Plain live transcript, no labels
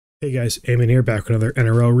Hey guys, Eamonn here, back with another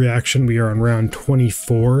NRL reaction. We are on round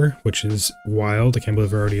 24, which is wild. I can't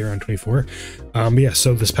believe we're already around 24. But yeah,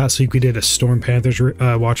 so this past week we did a Storm Panthers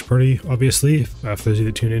watch party, obviously. For those of you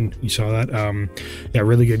that tuned in, you saw that. Yeah,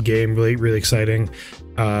 really good game, really exciting.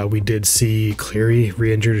 We did see Cleary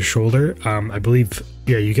re-injured his shoulder. I believe,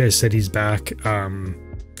 yeah, you guys said he's back.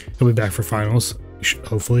 He'll be back for finals.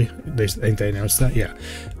 Hopefully, I think they announced that. Yeah.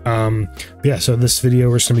 Yeah, so this video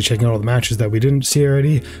we're just gonna be checking out all the matches that we didn't see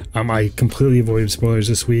already. I completely avoided spoilers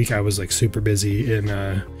this week. I was like super busy in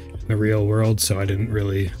the real world, so I didn't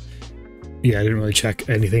really check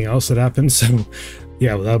anything else that happened. So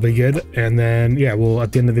yeah, well, that'll be good. And then yeah, we'll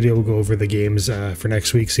at the end of the video we'll go over the games for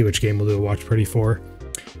next week, see which game we'll do a watch party for.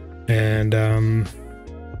 And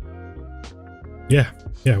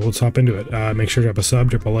yeah, we'll hop into it. Make sure to drop a sub,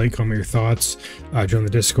 drop a like, comment your thoughts, join the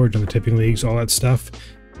Discord, join the tipping leagues, all that stuff.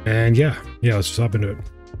 And yeah, let's just hop into it.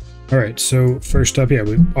 All right, so first up, yeah,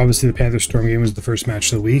 obviously the Panthers Storm game was the first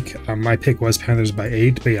match of the week. My pick was Panthers by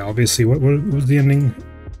 8, but yeah, obviously, what was the ending?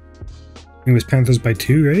 It was Panthers by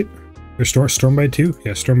 2, right? Or Storm by 2?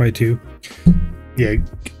 Yeah, Storm by 2. Yeah,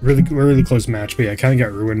 really close match, but yeah, I kind of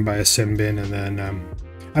got ruined by a sin bin, and then,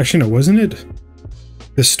 actually, no, wasn't it?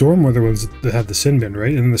 The Storm were the ones that had the sin bin, right?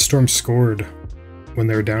 And then the Storm scored when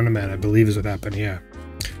they were down a man, I believe is what happened, yeah.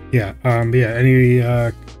 Yeah, any,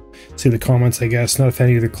 see the comments, I guess. Not a fan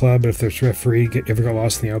of either club, but if there's referee ever got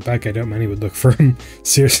lost in the Outback, I doubt many would look for him.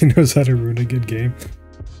 Seriously knows how to ruin a good game.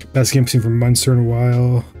 Best game seen from Munster in a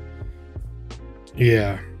while.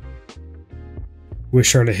 Yeah.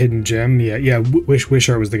 Wishart a hidden gem. Yeah,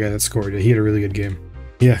 Wishart was the guy that scored. Yeah, he had a really good game.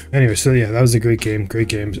 Yeah, anyway, so yeah, that was a great game.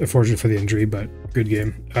 Unfortunate for the injury, but good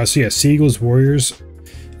game. So yeah, Seagulls Warriors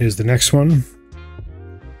is the next one.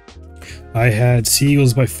 I had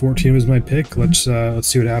Seagulls by 14 was my pick. Let's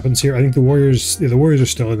see what happens here. I think the Warriors are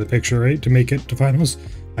still in the picture, right, to make it to finals.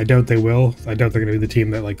 I doubt they will. I doubt they're going to be the team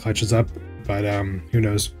that like clutches up, but who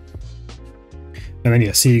knows. And then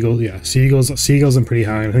yeah, Seagulls I'm pretty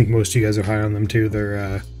high. I think most of you guys are high on them too.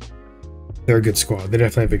 They're a good squad. They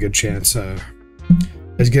definitely have a good chance.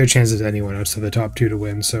 As good a chance as anyone outside the top 2 to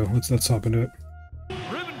win. So let's hop into it.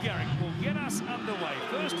 Get us underway.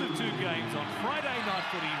 First of 2 games on Friday night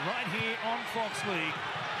footy right here on Fox League.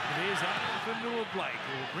 There's Eamonn Blake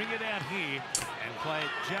who will bring it out here and play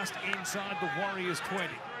it just inside the Warriors 20.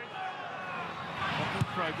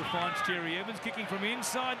 Kroger finds Cherry Evans kicking from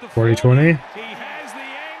inside the 40-20. He has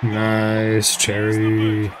the angle. Nice,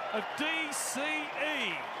 Cherry. A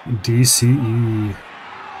DCE. DCE.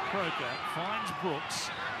 Kroger finds Brooks.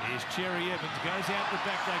 Here's Cherry Evans, goes out the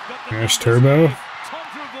back. They've got the There's Turbo.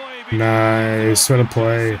 Nice, what a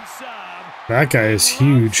play. That guy is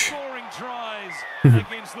huge.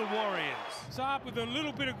 Against the Warriors. Saab with a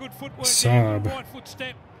little bit of good footwork. Saab. Right foot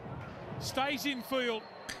step. Stays in field.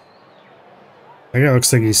 That guy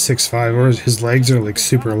looks like he's 6'5", or his legs are like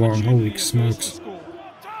super long. Holy smokes.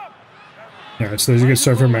 Yeah, so there's a good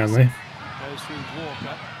start for Manly.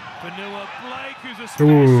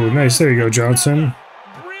 Ooh, nice. There you go, Johnson.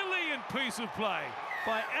 Brilliant piece of play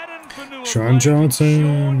by Adam Fanua. Sean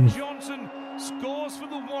Johnson. Johnson scores for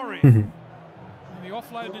the Warriors. And the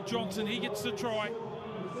offload to Johnson, he gets the try.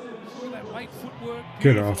 That late footwork.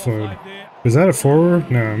 Good offload. Was that a forward?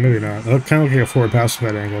 No, maybe not. It kind of looked like a forward pass from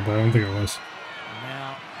that angle, but I don't think it was.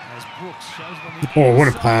 Now, as Brooks shows oh, what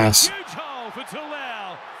a pass.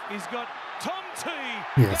 He's got Tom T.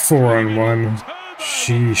 Yeah, 4-on-1.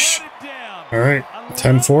 Sheesh. All right,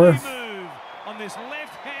 10-4. On this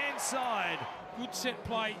left-hand side. Good set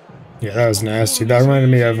play. Yeah, that was nasty. That reminded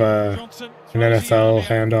me of an NFL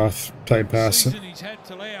handoff type pass.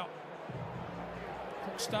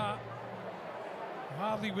 Start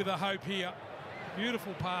hardly with a hope here.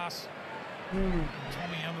 Beautiful pass.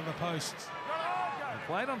 Tommy under the posts.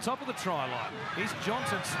 Played on top of the try line. Here's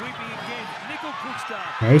Johnson sweeping again. Nickel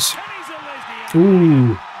Cookstart. Nice.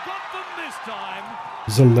 Ooh. Got them this time.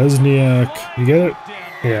 Zalesniak. You get it?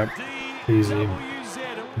 Yeah. Easy.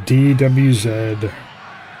 DWZ.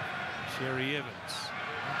 Cherry Evans.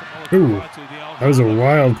 Ooh. That was a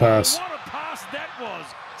wild pass. What a pass that was.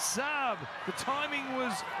 Saab. The timing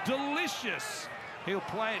was delicious. He'll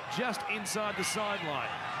play it just inside the sideline.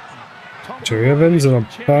 Cherry Evans and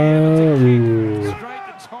a ooh.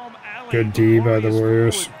 Good D by the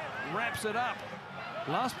Warriors. Wraps it up.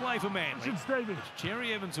 Last play for Manly.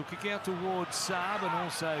 Cherry Evans will kick out towards Saab and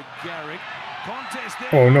also Garrick. Contest there.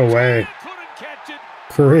 Oh, no way.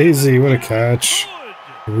 Crazy. What a catch.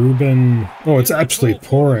 Ruben. Oh, it's absolutely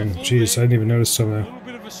pouring. Jeez, I didn't even notice till now. A little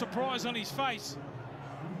bit of a surprise on his face.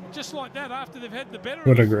 Just like that, after they've had the better.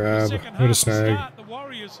 What a grab. What a snag. The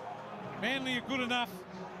Warriors, Manly are good enough.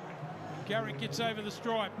 Garrick gets over the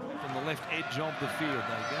stripe. From the left edge of the field.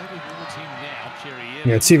 They go towards him now. Cherry.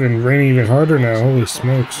 Yeah, it's even raining even harder now. Holy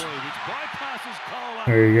smokes.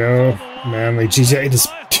 There you go. Manly. Jeez, it is,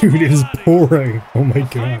 dude, it is pouring. Oh my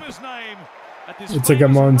god. It's like a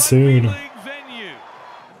monsoon.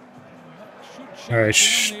 Alright,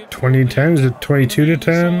 2010 is it 22 to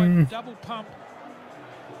 10? Double pump.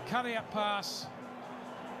 Cut out pass.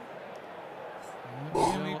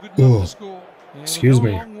 Oh, excuse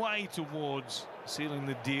me. A long way towards sealing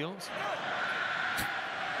the deals.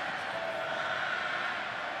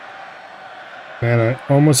 Man,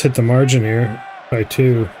 I almost hit the margin here by 2.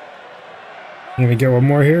 You gonna get one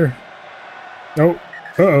more here? Oh,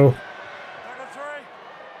 uh-oh.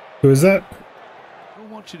 Who is that? We'll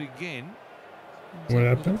watch it again. What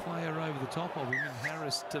happened? Player over the top of him,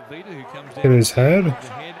 Harris Tavita, who comes down hit his head? The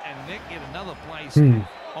head and neck. Yet another place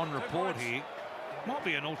on report here. Might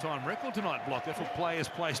be an all-time record tonight, Blocker, for players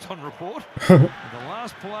placed on report. The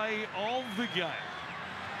last play of the game.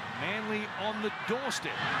 Manly on the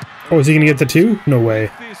doorstep. Oh, is he going to get the 2? No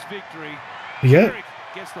way. This victory. Yeah.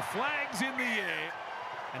 Gets the flags in the air.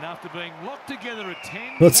 And after being locked together at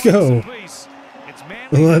 10, let's go. Apiece, it's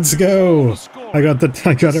Manly. Let's go. I got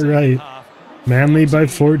it right. Manly by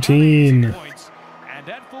 14. And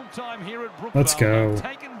at full time here at Brookvale, let's go.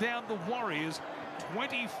 Taken down the Warriors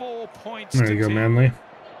 24 points. There you go, Manly.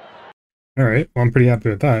 All right, well, I'm pretty happy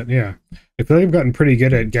with that. Yeah, I feel like I've gotten pretty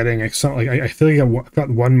good at getting I feel like I've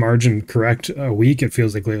got one margin correct a week. It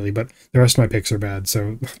feels like lately, but the rest of my picks are bad,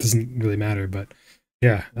 so it doesn't really matter. But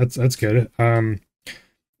yeah, that's good.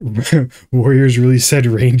 Warriors really said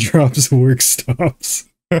raindrops, work stops.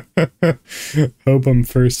 Hope I'm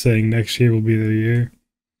first saying next year will be the year.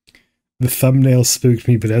 The thumbnail spooked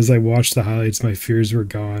me, but as I watched the highlights, my fears were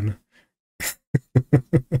gone.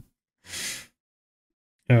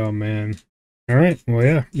 Oh man. All right.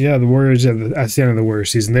 Well, yeah. The Warriors. Yeah, that's the end of the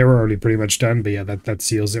Warriors season. They were already pretty much done. But yeah, that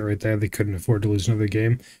seals it right there. They couldn't afford to lose another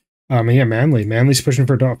game. And yeah, Manly's pushing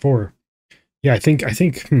for top 4. Yeah, I think.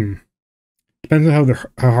 Depends on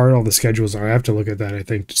how hard all the schedules are. I have to look at that. I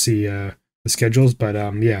think to see the schedules. But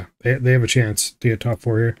yeah, they have a chance to get top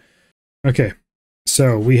 4 here. Okay.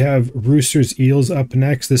 So we have Roosters Eels up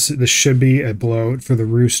next. This should be a blowout for the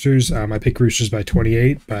Roosters. I pick Roosters by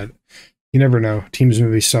 28, but you never know. Teams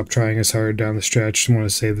maybe stop trying as hard down the stretch, want to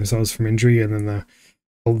save themselves from injury, and then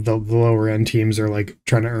the lower end teams are like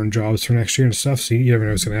trying to earn jobs for next year and stuff. So you never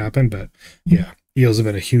know what's going to happen. But yeah, Eels have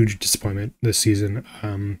been a huge disappointment this season.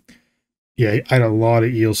 Yeah, I had a lot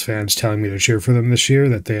of Eels fans telling me to cheer for them this year,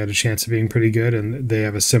 that they had a chance of being pretty good, and they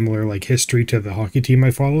have a similar like history to the hockey team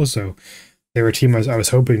I follow. So they were a team I was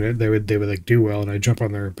hoping that they would like do well, and I jump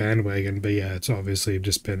on their bandwagon. But yeah, it's obviously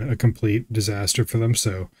just been a complete disaster for them.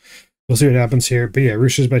 So we'll see what happens here. But yeah,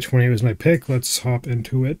 Roosters by 28 was my pick. Let's hop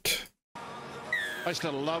into it. I used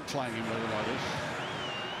to love playing in weather like this.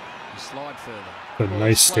 You slide further. A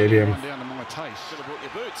nice stadium. Down to my taste. Should have brought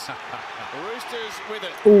your boots. The Roosters with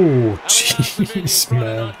it. Oh, jeez,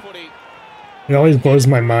 man. It always blows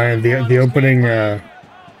my mind. The opening.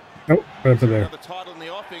 Oh, right over there. The title in the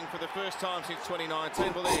offing for the first time since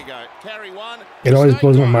 2019. Well, there you go. Carry one. It always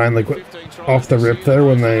blows my mind, like off the rip there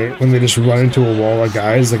when they just run into a wall of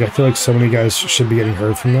guys. Like I feel like so many guys should be getting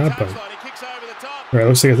hurt from that. But all right,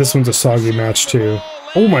 looks like this one's a soggy match too.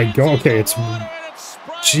 Oh my god. Okay, it's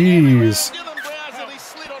jeez.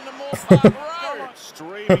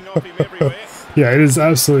 Yeah, it is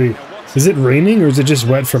absolutely. Is it raining or is it just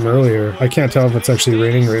wet from earlier? I can't tell if it's actually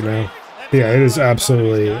raining right now. Yeah, it is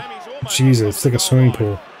absolutely. Jesus, it's like a swimming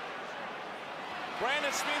pool.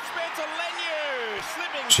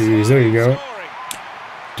 Jeez, there you go.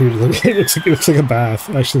 Dude, look, it looks like a bath.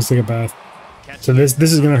 It actually looks like a bath. So this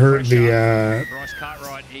is gonna hurt the.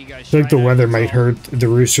 I feel like the weather might hurt the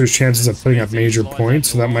Roosters' chances of putting up major points,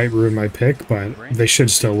 so that might ruin my pick. But they should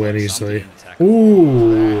still win easily.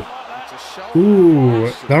 Ooh, ooh,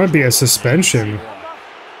 that might be a suspension.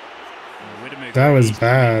 That was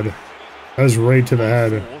bad. That was right to the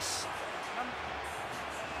head.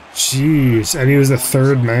 Jeez, and he was the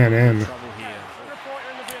third man in.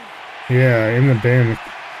 Yeah, in the bin.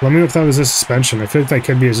 Let me know if that was a suspension. I feel like that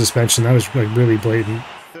could be a suspension. That was like really blatant.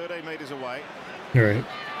 13 meters away. All right.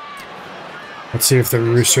 Let's see if the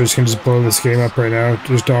Roosters can just blow this game up right now.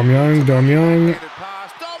 Just Dom Young.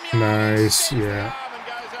 Nice, yeah.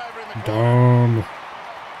 Dom.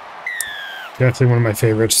 Definitely one of my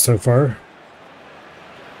favorites so far.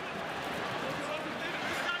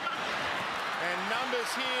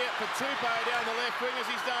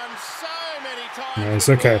 Nice,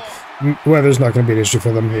 okay. Weather's not going to be an issue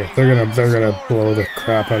for them. Yeah, they're gonna blow the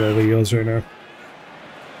crap out of the Eels right now.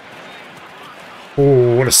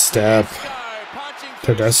 Oh, what a step.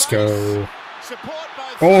 Tedesco.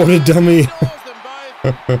 Oh, the dummy.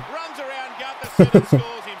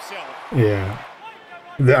 Yeah.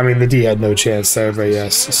 I mean, the D had no chance there, but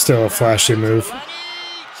yes, still a flashy move.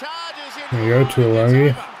 There you go,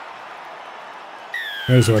 Tuolungi.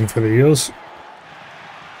 There's one for the Eels.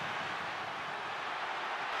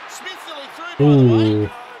 Ooh.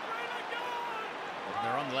 They're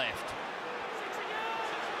on the left.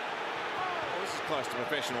 This is close to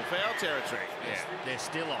professional foul territory. Yeah, they're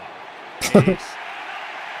still on. Yes.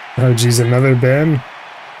 Oh, geez, another ban. It's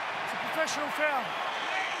a professional foul.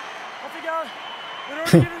 Off you go. They're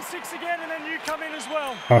already given 6 again, and then you come in as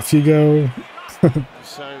well. Off you go.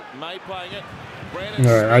 So May playing it.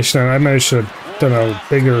 Alright, I might have done a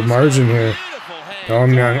bigger margin here.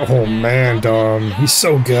 Dom Young. Oh man, Dom. He's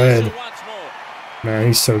so good. Man,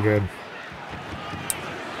 he's so good.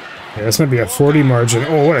 Yeah, this might be a 40 margin.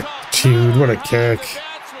 Oh, what a dude, what a kick.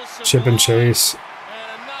 Chip and chase. And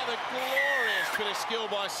another glorious bit of skill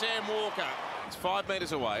by Sam Walker. It's 5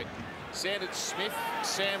 metres away. Sanders Smith,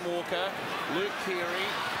 Sam Walker, Luke Keary.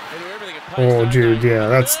 They do everything at pace. Oh, dude, yeah,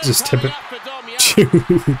 that's just tip it.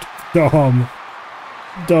 Dude, Dom.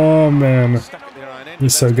 Dom, man.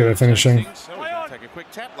 He's so good at finishing. Take a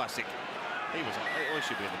quick tap, Lussick. He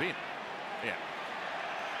should be in the bin.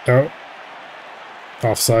 Oh.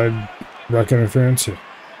 Offside. Ruck interference. Yeah.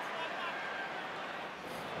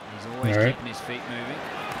 He's always keeping his feet moving.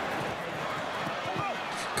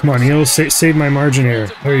 Come on, Eels, save my margin here.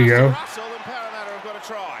 There you go.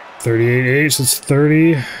 38-8, so it's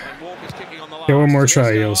 30. Get one more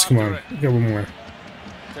try, Eels. Come on. Get one more.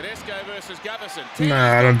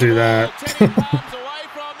 Nah, I don't do that.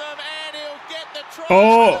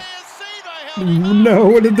 Oh! No,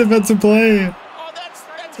 what a defensive play!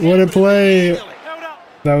 What a play!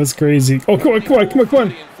 That was crazy. Oh, come on, come on, come on, come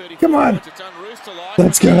on! Come on!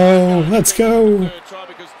 Let's go! Let's go!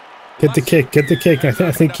 Get the kick, get the kick.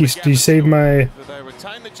 I think you saved my...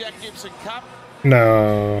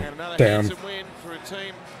 No. Damn.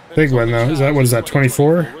 Big win, though. What is that,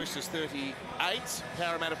 24?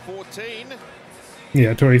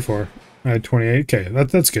 Yeah, 24. I had 28. Okay,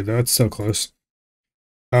 that's good, though. That's still close.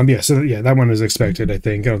 Yeah, so yeah, that one was expected, I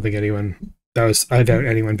think. I don't think anyone... I doubt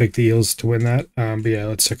anyone picked the Eels to win that. But yeah,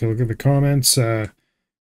 let's take a look at the comments.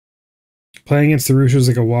 Playing against the Roosters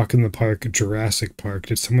like a walk in the park, Jurassic Park.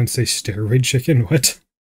 Did someone say steroid chicken? What?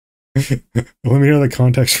 Let me know the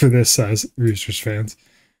context for this, Roosters fans.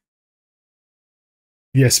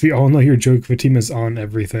 Yes, we all know your joke of a team is on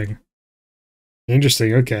everything.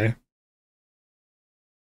 Interesting, okay.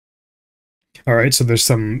 Alright, so there's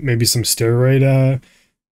maybe some steroid,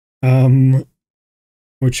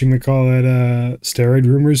 steroid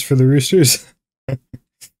rumors for the Roosters.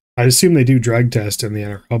 I assume they do drug test in the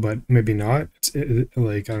NRL, but maybe not.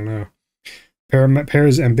 Like, I don't know.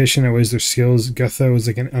 Para's ambition outweighs their skills. Gutho is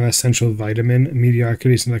like an unessential vitamin.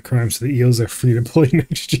 Mediocrity is not a crime, so the Eels are free to play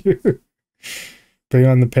next year. Bring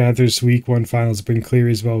on the Panthers. Week 1 finals. Bring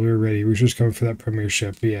Cleary as well. We were ready. Roosters coming for that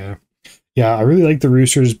premiership. Yeah. Yeah, I really like the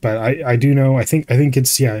Roosters, but I do know, I think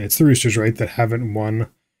it's the Roosters, right, that haven't won.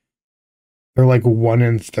 They're like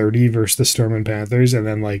 1-30 versus the Storm and Panthers, and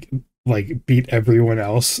then like beat everyone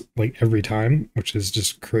else like every time, which is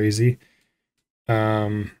just crazy.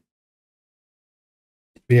 Yeah,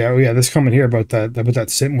 this comment here about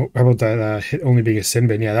that hit only being a sin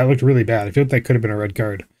bin. Yeah, that looked really bad. I feel like that could have been a red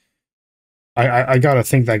card. I gotta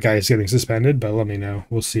think that guy is getting suspended, but let me know.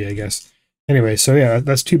 We'll see, I guess. Anyway, so yeah,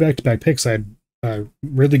 that's 2 back-to-back picks. I had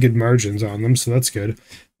really good margins on them, so that's good.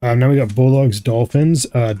 Now we got Bulldogs, Dolphins.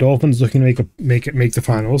 Dolphins looking to make the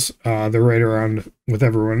finals. They're right around with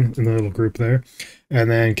everyone in the little group there. And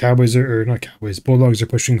then Bulldogs are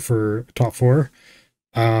pushing for top 4.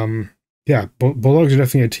 Yeah, Bulldogs are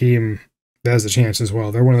definitely a team that has a chance as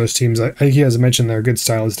well. They're one of those teams, I think you guys mentioned they're a good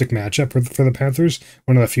stylistic matchup for the Panthers.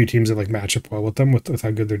 One of the few teams that like match up well with them with how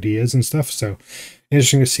good their D is and stuff. So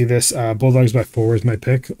interesting to see this. Bulldogs by 4 is my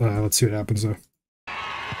pick. Let's see what happens though.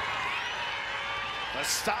 The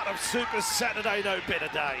start of Super Saturday, no better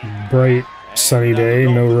day. Bright, sunny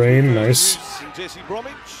day, no rain, nice. Jesse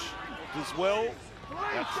Bromwich as well.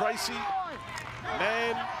 Now Tracy,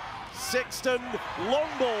 Man, Sexton, long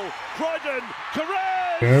ball, Croydon,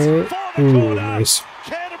 Carrez, ooh, nice.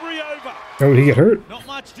 Canterbury over. Oh, did he get hurt? Not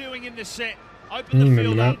much doing in the set. Open the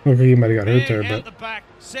field not. up. Okay, he might have got hurt there, Out but the back.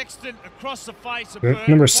 Sexton across the face of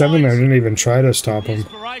number 7 there didn't even try to stop him.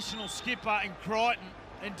 Inspirational skipper in Crichton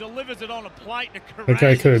and delivers it on a plate to Carrez. That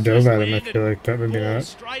guy could have dove at him, I feel like, but maybe not.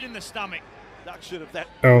 Straight in the stomach.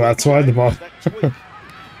 Oh, that's why the ball.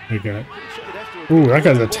 I got it. Ooh, that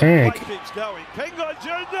guy's a tank.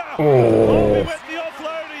 Oh.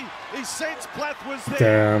 He sensed Plath was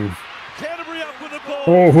there. Damn. Canterbury up with the ball.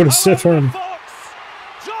 Oh, what a stiff arm.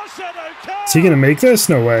 Is he gonna make this?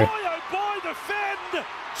 No way.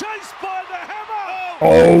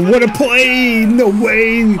 Oh, what a play! No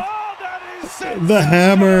way! The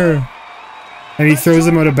hammer! And he throws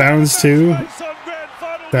him out of bounds too?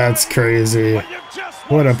 That's crazy.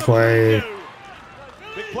 What a play.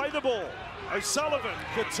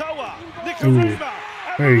 Ooh.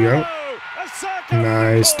 There you go.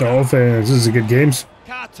 Nice, Dolphins. This is a good game. Some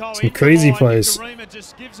crazy plays.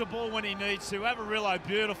 Just gives the ball when he needs to. Avarillo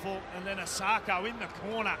beautiful, and then Asako in the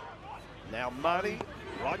corner. Now Marty,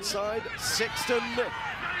 right side, Sexton,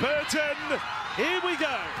 Burton. Here we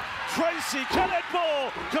go. Tracy, cut that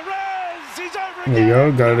ball. Carraz, he's over again. There you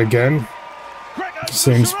go, got it again.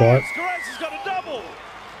 Same spot. Carraz has got a double.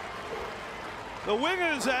 The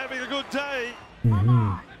wingers are having a good day.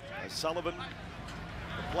 Sullivan,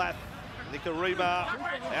 Plath, Nikarima,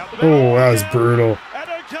 out the middle. Oh, that was brutal.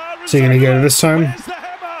 So you gonna get it this time?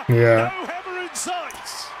 Yeah. No hammer in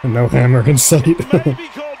sight. No hammer in sight. Maybe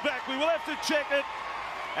called back. We will have to check it.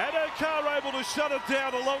 Adokar able to shut it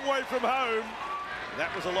down a long way from home.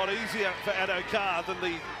 That was a lot easier for Adokar than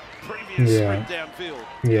the previous sprint downfield.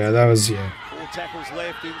 Yeah, that was, yeah. 4 tackles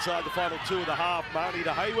left inside the final 2.5. Marnie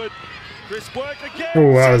to Hayward. Chris Work again.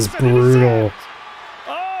 Oh, that was brutal.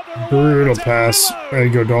 Brutal pass. There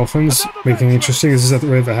you go, Dolphins. Making it interesting. This is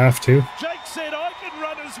right at the half, too. Jake said I can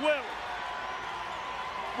run as well.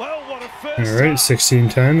 Well, what a first. Alright,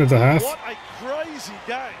 16-10 at the half. What a crazy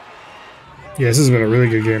game. Yeah, this has been a really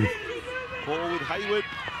good game. Ball with Hayward,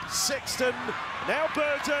 Sexton, now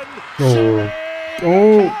Burton. Oh.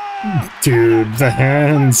 Oh, dude, the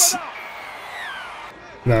hands.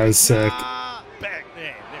 That was sick. Back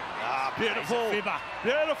there. Beautiful.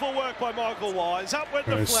 Beautiful work by Michael Wise. Up went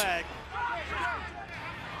the flag.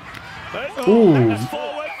 Ooh.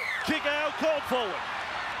 Forward. Kick out, called forward.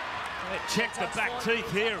 Check the back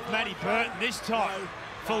teeth here of Matty Burton this time.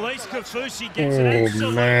 Felice Kafusi gets it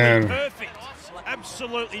absolutely perfect.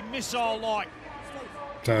 Absolutely missile-like.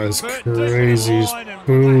 That was crazy.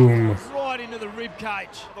 Boom. Right into the rib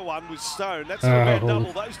cage. The one was Stone. That's about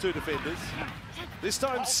double those two defenders. This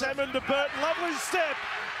time Salmon to Burton. Lovely step.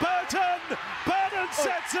 Burton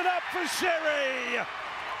sets it up for Sherry.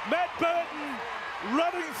 Matt Burton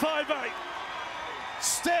running 5'8".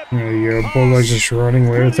 Step. There you go. Bulldogs just running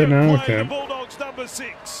away with it now. Okay. Bulldogs number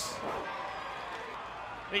 6.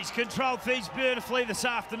 He's controlled things beautifully this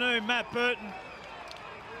afternoon, Matt Burton.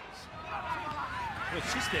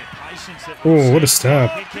 It's just their patience that oh, what a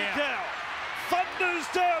step.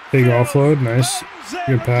 Big offload. Nice.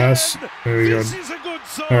 Good pass. There we go.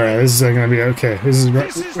 Alright, this is going to be okay. This is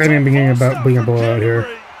right in the beginning about being a blowout here.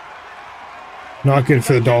 Not good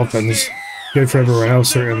for the Dolphins. Good for everyone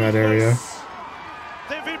else in that area.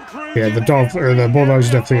 Yeah, the Bulldogs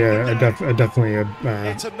definitely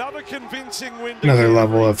another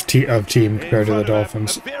level of team compared to the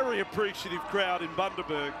Dolphins. Very appreciative crowd in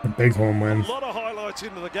Bundaberg. A big home win. A lot of highlights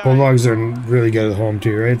into the game. Bulldogs are really good at home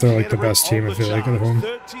too, right? They're like the best team I feel like at home.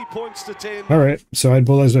 All right, so I had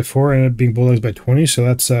Bulldogs by 4, ended up being Bulldogs by 20. So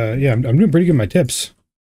that's yeah, I'm doing pretty good in my tips.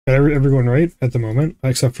 Got everyone right at the moment,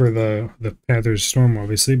 except for the Panthers Storm,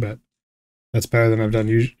 obviously, but that's better than I've done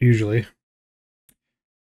usually.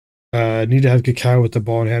 Need to have Cacao with the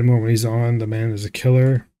ball in hand more when he's on. The man is a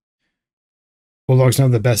killer. Bulldogs now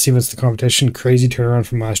the best defense in the competition. Crazy turnaround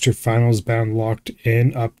from last year. Finals bound, locked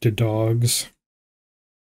in, up to Dogs.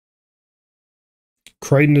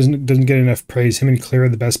 Crichton doesn't get enough praise. Him and Claire are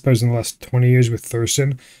the best players in the last 20 years with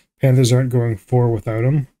Thurston. Panthers aren't going 4 without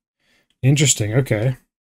him. Interesting. Okay.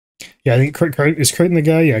 Yeah, I think is Crichton the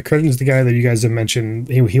guy? Yeah, Crichton's the guy that you guys have mentioned.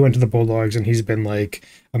 He went to the Bulldogs and he's been like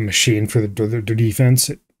a machine for their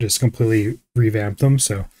defense. Just completely revamped them,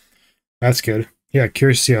 so that's good. Yeah,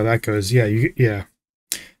 curious to see how that goes. Yeah,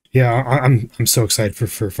 I'm so excited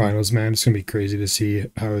for finals, man. It's gonna be crazy to see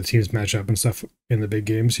how the teams match up and stuff in the big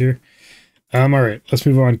games here. All right, let's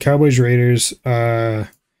move on. Cowboys, Raiders.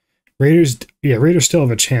 Raiders still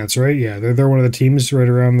have a chance, right? Yeah, they're one of the teams right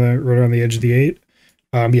around the edge of the 8.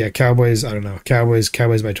 Yeah, Cowboys. I don't know. Cowboys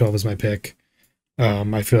by 12 is my pick.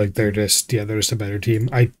 I feel like they're just a better team.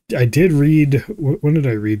 I did read, when did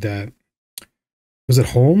I read that? Was it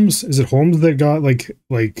Holmes? Is it Holmes that got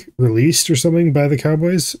like released or something by the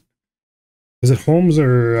Cowboys? Is it Holmes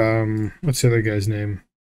or what's the other guy's name?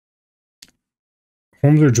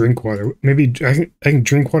 Holmes or Drinkwater? Maybe I think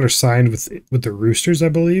Drinkwater signed with the Roosters, I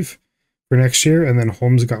believe, for next year, and then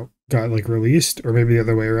Holmes got like released, or maybe the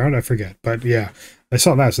other way around. I forget, but yeah, I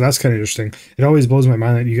saw that, so that's kind of interesting. It always blows my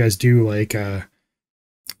mind that you guys do like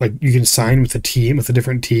like you can sign with a team, with a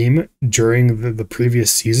different team during the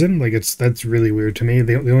previous season. Like that's really weird to me.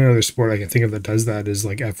 The only other sport I can think of that does that is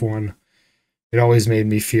like F1. It always made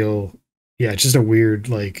me feel, yeah, it's just a weird,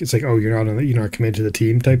 like, it's like, oh, you're not committed to the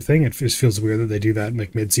team type thing. It just feels weird that they do that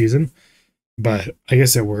like mid-season. But I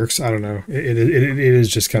guess it works. I don't know. It is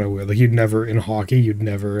just kind of weird. Like you'd never, in hockey, you'd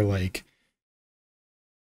never like,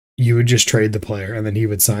 you would just trade the player and then he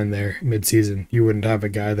would sign there mid-season. You wouldn't have a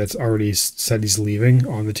guy that's already said he's leaving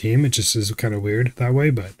on the team. It just is kind of weird that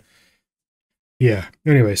way, but yeah.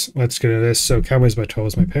 Anyways, let's get into this. So Cowboys by 12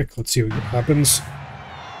 is my pick. Let's see what happens.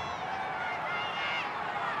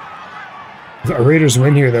 If a Raiders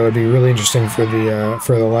win here, that would be really interesting for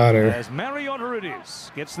the ladder. As Mariota it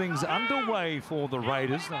is, gets things underway for the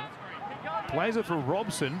Raiders. Plays it for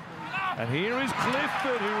Robson. And here is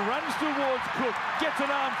Clifford, who runs towards Cook, gets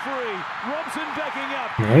an arm free. Robson backing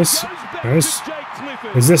up. Nice, nice.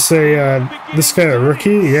 Is this this guy a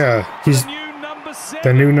rookie? Yeah, he's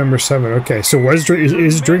the new number 7. Okay, so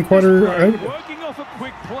is Drinkwater out? Working off a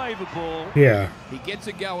quick play, the ball. Yeah. He gets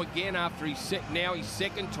a go again after he's his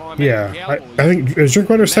second time. Yeah, I think is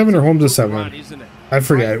Drinkwater 7 or Holmes a 7? I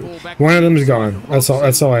forget. One of them is gone. That's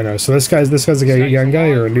all I know. So this guy's a young guy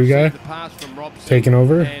or a new guy taking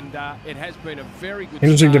over.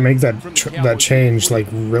 Interesting to make that change like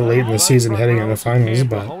real late in the season, heading into finals.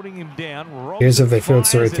 But I guess if they feel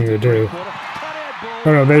it's the right thing to do. Oh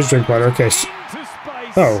no, there's Drinkwater. Okay.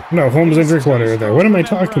 Oh no, Holmes and Drinkwater are there. What am I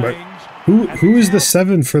talking about? Who is the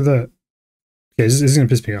 7 for the? Okay, this is gonna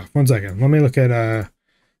piss me off. 1 second. Let me look at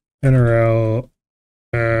NRL.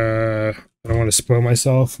 I don't want to spoil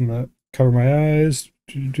myself. I'm gonna cover my eyes.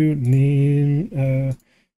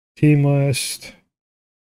 Team list.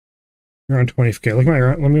 Around 20. Okay,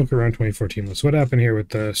 let me look around 24 team list. What happened here with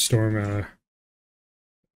the Storm?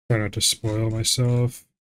 Try not to spoil myself.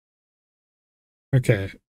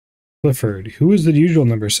 Okay, Clifford. Who is the usual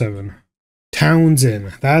number 7?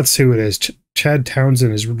 Townsend. That's who it is. Chad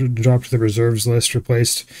Townsend is dropped to the reserves list,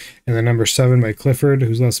 replaced in the number 7 by Clifford,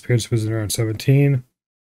 whose last appearance was in around 17.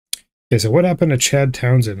 Okay, so what happened to Chad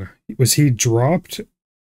Townsend? Was he dropped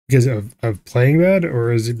because of playing bad,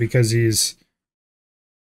 or is it because he's...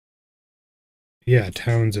 Yeah,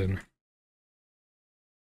 Townsend.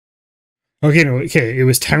 Okay, no, okay, it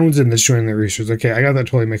was Townsend that's joining the Roosters. Okay, I got that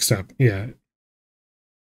totally mixed up. Yeah.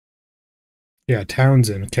 Yeah,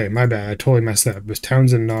 Townsend. Okay, my bad. I totally messed up. It was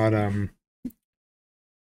Townsend, not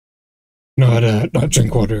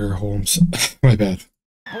Drinkwater or Holmes. My bad.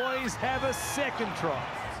 Boys have a second try.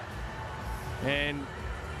 And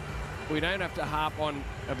we don't have to harp on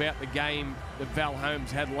about the game that Val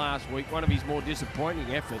Holmes had last week, one of his more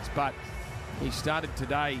disappointing efforts, but he started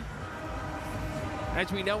today.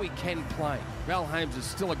 As we know, he can play. Val Holmes is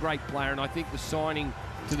still a great player, and I think the signing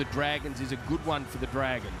to the Dragons is a good one for the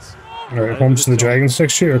Dragons. All right, Holmes to the Dragons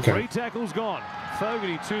next year? Okay. 3 tackles gone.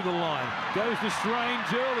 Fogarty to the line. Goes to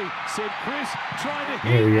Strange early. Said Chris, trying to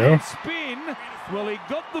hit and spin. Well, he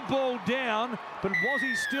got the ball down, but was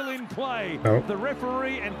he still in play? Oh. The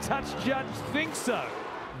referee and touch judge think so.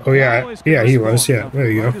 Oh yeah, yeah, he was. Yeah,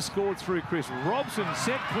 there you go. Scored through Chris Robson.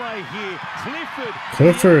 Set play here.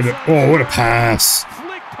 Clifford. Oh, what a pass!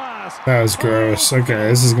 Flick pass. That was gross. Okay,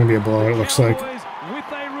 this is gonna be a blowout. It looks like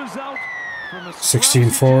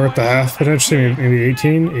 16-4 at the half, potentially maybe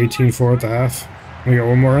 18-4 at the half. We got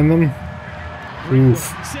one more in them.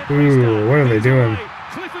 Oof. Ooh, what are they doing?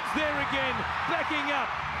 Clifford's there again, backing up,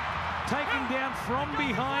 taken down from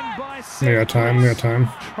behind by We got time. We got time.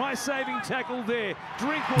 Try saving tackle there.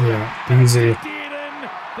 Drinkwater. Yeah, easy.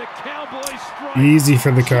 The Cowboys easy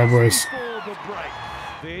for the Cowboys.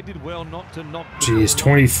 They did well not to knock. Jeez,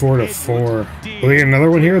 24-4. Will they get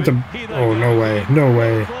another one here at the? Oh no way! No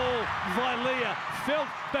way!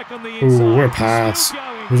 Ooh, what a pass!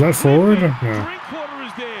 Was that forward? No.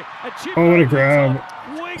 Oh, what a grab!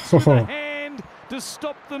 Oh.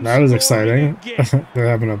 That was exciting. They're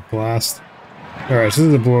having a blast. All right, this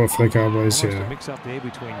is a blow for the Cowboys. Yeah. Mix up there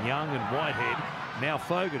between Young and Whitehead. Now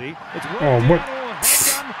Fogarty. Oh, what?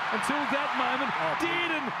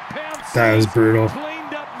 That was brutal.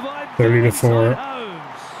 30-4.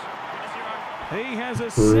 He has a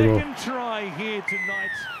brutal. Second try here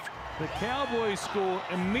tonight. The Cowboys score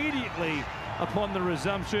immediately upon the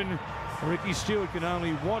resumption. Ricky Stewart can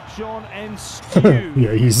only watch on and stew.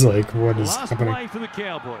 Yeah, he's like, what is happening? Play for the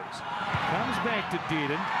Cowboys. Comes back to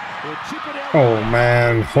Dearden. Chip it out. Oh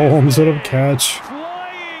man, Holmes, what a catch!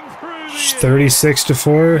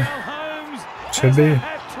 36-4. Should be.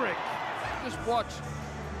 Just watch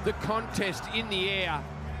the contest in the air,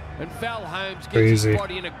 and Val Holmes gets Crazy. his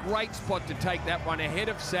body in a great spot to take that one ahead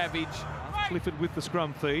of Savage. Clifford with the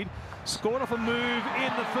scrum feed. Scored off a move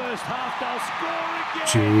in the first half. They'll score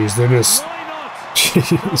again. Jeez, they're just... Why not?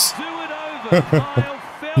 Jeez. They'll do it over. Kyle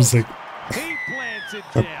Phelps. He's like... He plants it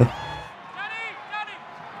down.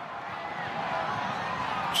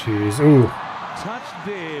 Jeez. Ooh. Touched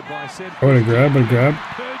there by said... Oh, a grab, a grab.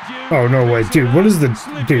 Oh, no way. Dude, what is the...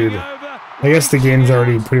 Dude. I guess the game's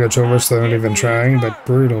already pretty much over, so they're not even trying, but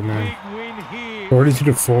brutal, man.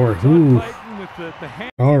 42-4. Ooh.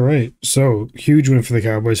 Alright, so huge win for the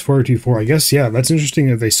Cowboys, 42-4. I guess, yeah, that's interesting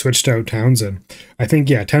that they switched out Townsend. I think,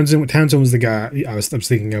 yeah, Townsend was the guy I was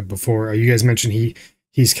thinking of before. You guys mentioned he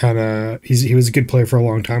was a good player for a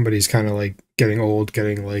long time, but he's kind of like getting old,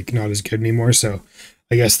 getting like not as good anymore. So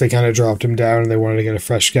I guess they kind of dropped him down and they wanted to get a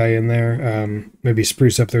fresh guy in there, maybe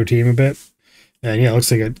spruce up their team a bit. And yeah, it looks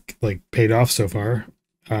like it like paid off so far.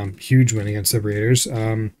 Huge win against the Raiders.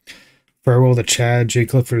 Farewell to Chad. Jay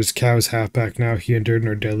Clifford is Cows halfback now. He and Durden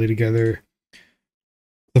are deadly together.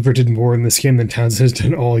 Clifford did more in this game than Townsend has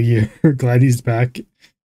done all year. Glad he's back.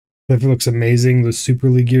 Clifford looks amazing. The Super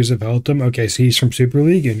League years have helped him. Okay, so he's from Super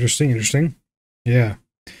League. Interesting. Yeah.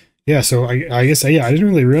 Yeah, so I guess, yeah, I didn't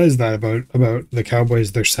really realize that about the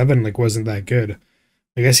Cowboys. Their 7 like wasn't that good.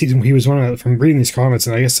 I guess he was one of, from reading these comments,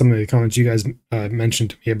 and I guess some of the comments you guys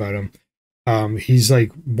mentioned to me about him. He's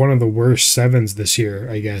like one of the worst 7s this year,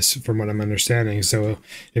 I guess, from what I'm understanding. So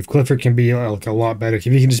if Clifford can be like a lot better, if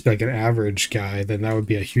he can just be like an average guy, then that would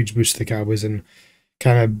be a huge boost to the Cowboys and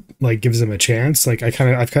kind of like gives them a chance. Like I've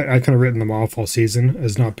kind of written them off all season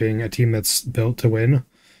as not being a team that's built to win,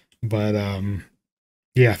 but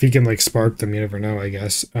yeah, if he can like spark them, you never know, I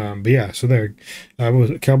guess. But yeah, so there,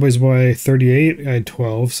 Cowboys by 38. I had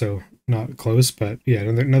 12, so not close, but yeah,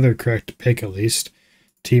 another correct pick at least.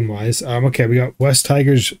 Team-wise. Okay, we got West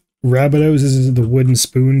Tigers Rabbitohs. This is the Wooden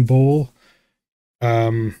Spoon Bowl.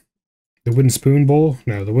 The Wooden Spoon Bowl?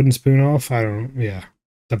 No, the Wooden Spoon Off? I don't know. Yeah.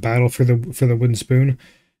 The battle for the Wooden Spoon.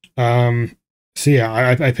 So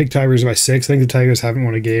yeah, I picked Tigers by 6. I think the Tigers haven't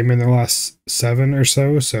won a game in their last 7 or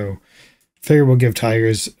so, so figure we'll give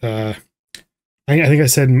Tigers I think I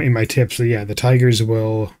said in my tips that yeah, the Tigers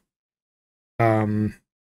will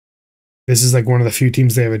this is like one of the few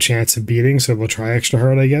teams they have a chance of beating, so we'll try extra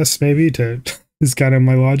hard, I guess, maybe to is kind of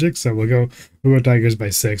my logic. So we'll go Tigers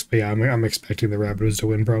by 6. But yeah, I'm expecting the Rabbitohs to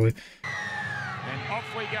win probably. And off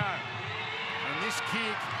we go. And this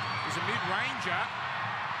kick is a mid-ranger,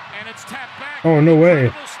 and it's tapped back. Oh no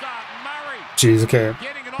way! Jeez, okay,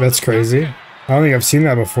 that's crazy. I don't think I've seen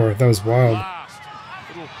that before. That was wild.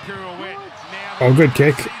 Oh, good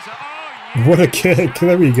kick! What a kick!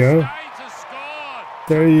 There we go.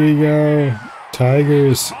 There you go,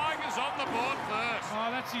 Tigers. Oh,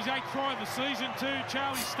 that's his 8th try of the season too,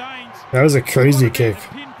 Charlie Staines. That was a crazy kick.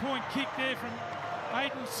 Pinpoint kick there from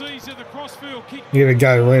Aiden Caesar, the crossfield kick. You had a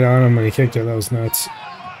guy right on him when he kicked it. That was nuts.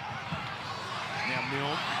 Now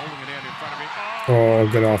Milne holding it out in front of him. Oh,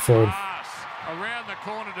 good offload. Around the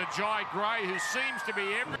corner to Jai Gray, who seems to be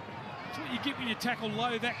every. That's what you get when you tackle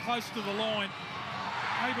low that close to the line.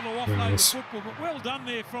 Able to offload Nice. the football, but well done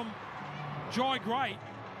there from Jai Gray.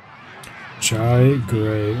 Jai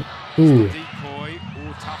Gray. Ooh. Decoy.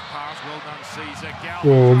 Ooh, tough pass. Well done, Caesar.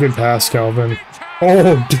 Oh, good pass, Calvin.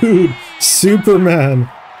 Oh, dude. Superman.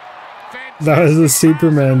 That was a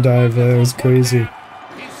Superman dive there. It was crazy.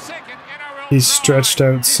 He's stretched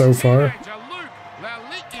out so far.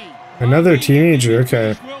 Another teenager.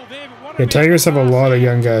 Okay. The Tigers have a lot of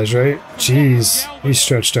young guys, right? Jeez. He's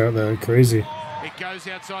stretched out there. Crazy. It goes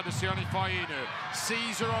outside to Sione Fainu.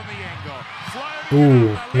 Caesar on the angle.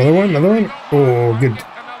 Ooh, another one? Oh, good.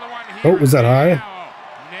 Oh, was that high?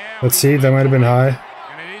 Let's see, that might have been high.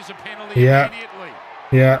 Yeah.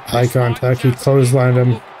 Yeah, high contact. He clotheslined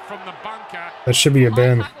him. That should be a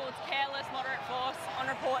bin.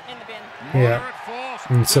 Yeah.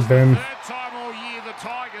 It's a bin.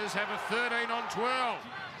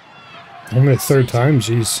 Only a 3rd time,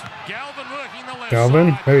 jeez.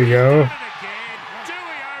 Galvin, there you go.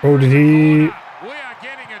 Oh, did he...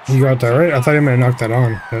 He got that right? I thought he might have knocked that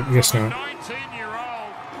on, but I guess not.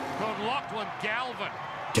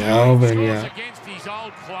 Galvin, yeah.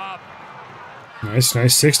 Nice.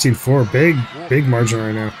 16-4. Big margin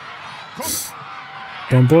right now.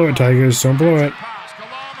 Don't blow it, Tigers. Don't blow it.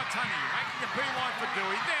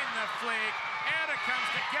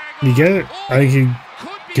 You get it? I think he...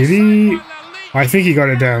 Did he... I think he got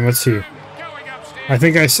it down. Let's see. I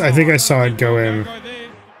think I saw it go in.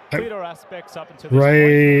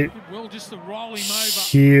 Right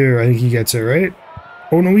here, I think he gets it, right?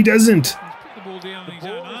 Oh, no, he doesn't.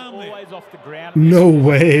 No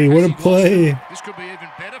way. What a play. This could be even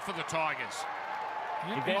better for the Tigers.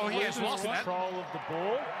 Oh, he has lost that. Control of the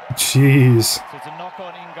ball. Jeez. So it's a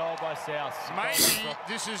knock-on in goal by South. Maybe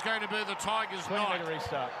this is going to be the Tigers' night.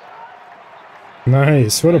 Restart.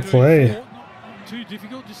 Nice. What a play. Not too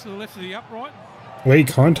difficult, just to the left of the upright. Late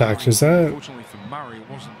contact, is that? Unfortunately for Murray, it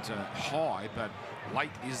wasn't high, but late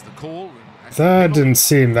is the call. And That didn't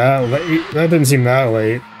seem that late. That didn't seem that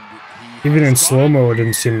late. Even in slow-mo, it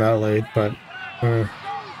didn't seem that late, but...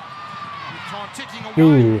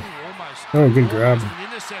 Ooh. Oh, good grab.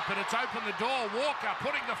 Intercept, but it's opened the door. Walker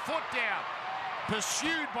putting the foot down.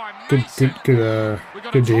 Pursued by Good, Mason. We've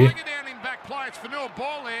got good a D. Tiger down in back play. It's Fanua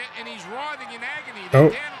ball there, and he's writhing in agony. Oh.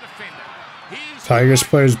 Down a defender. Here's Tigers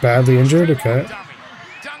player's badly injured? Okay.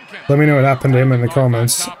 Duncan. Let me know what happened to him in the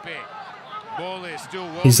comments. Ball there, still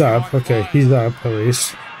well He's up. behind Okay, play. he's up at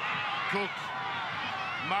least. Cook,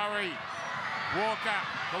 Murray, Walker,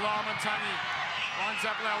 Kalamantangi, lines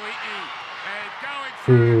up Lauiti, and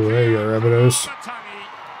going Ooh, there you go, Rabbitohs. Kalamantangi.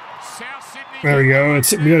 South Sydney. There we go.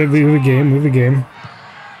 We gotta move a game. Move a game.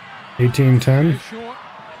 18-10. Short.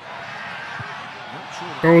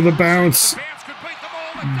 Oh, the bounce. The bounce could beat them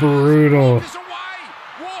all. Brutal. Walker's away.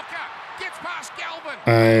 Walker gets past Galvin.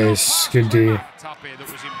 Nice. Good D. Top air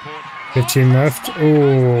that was important. 15 left. Puts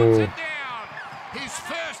Oh. it down. His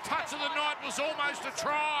first touch of the night was almost a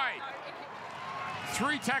try.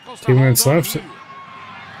 3 tackles to 2 minutes hold on left. here.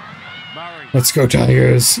 Murray. Let's go,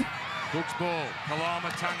 Tigers. Cook's ball.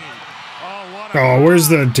 Kalamantangi. Oh, what a Oh, where's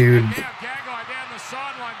the dude? Now Gagai down the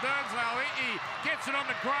sideline. Burns Lauiti gets it on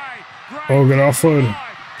to Gray. Gray. Oh, good offload.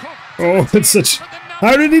 Cook Oh, to the it's such... 10, but the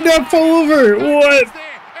How did he not fall over? What?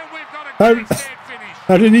 How,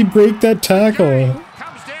 how did he break that tackle?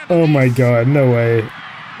 Oh my god, no way.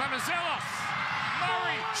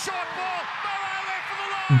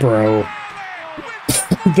 Bro.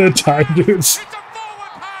 The Tigers.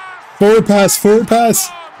 Forward pass, forward pass,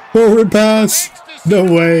 forward pass. No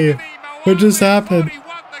way. What just happened?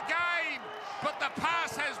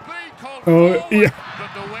 Oh, yeah.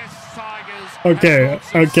 Okay,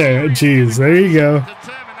 okay, jeez, there you go.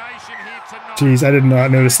 Jeez, I did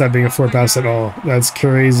not notice that being a forward pass at all. That's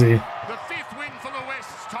crazy.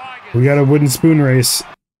 We got a wooden spoon race.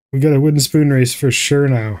 We got a wooden spoon race for sure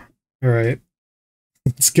now. Alright.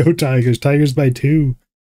 Let's go Tigers. Tigers by 2.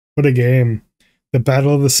 What a game. The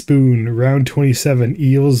Battle of the Spoon, round 27,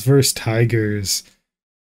 Eels versus Tigers.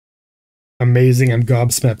 Amazing, I'm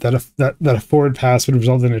gobsmacked. That a forward pass would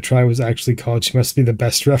result in a try was actually called. She must be the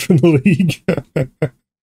best ref in the league.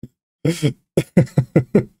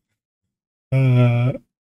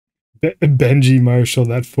 Benji Marshall,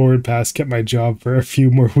 that forward pass kept my job for a few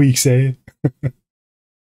more weeks, eh?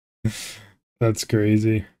 That's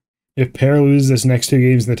crazy. If Pair loses this next 2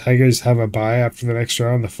 games and the Tigers have a bye after the next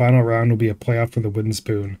round, the final round will be a playoff for the wooden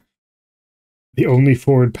spoon. The only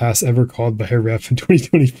forward pass ever called by a ref in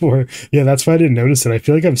 2024. Yeah, that's why I didn't notice it. I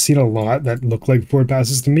feel like I've seen a lot that look like forward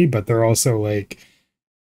passes to me, but they're also like,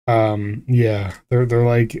 yeah, they're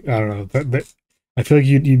like, I don't know. I feel like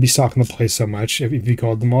you'd be stalking the play so much if you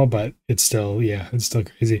called them all, but it's still, yeah, it's still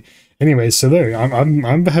crazy. Anyways, so there, I've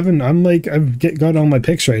got all my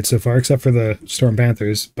picks right so far, except for the Storm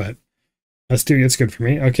Panthers, but that's good for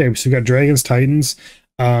me. Okay, so we got Dragons, Titans.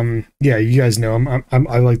 Yeah, you guys know them.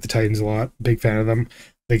 I like the Titans a lot. Big fan of them.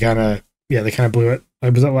 They kind of blew it.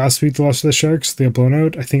 Was that last week? The loss to the Sharks. They got blown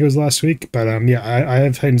out. I think it was last week. But yeah, I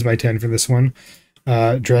have Titans by 10 for this one.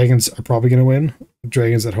 Dragons are probably gonna win.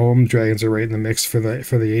 Dragons at home. Dragons are right in the mix for the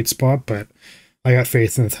 8th spot. But I got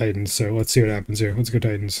faith in the Titans. So let's see what happens here. Let's go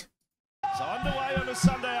Titans. So underway on a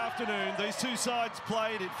Sunday afternoon. These two sides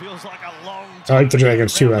played. It feels like a long time. I like the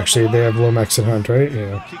Dragons too. Actually, they have Lomax and Hunt, right?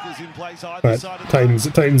 Yeah. But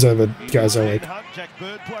Titans are the guys I like.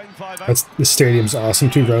 That's the stadium's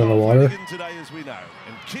awesome too, right on the water.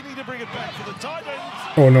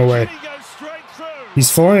 Oh no way!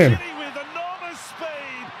 He's flying.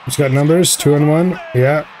 He's got numbers 2 and 1.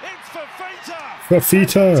 Yeah.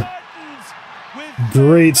 Fafita.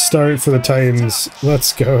 Great start for the Titans.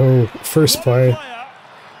 Let's go. First play.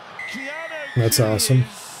 That's awesome.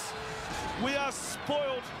 We are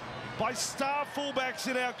spoiled by star fullbacks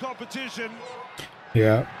in our competition.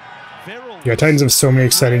 Yeah. Yeah, Titans have so many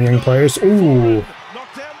exciting young players. Ooh.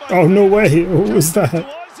 Oh, no way. What was that?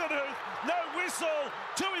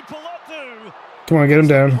 Come on, get him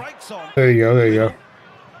down. There you go. There you go.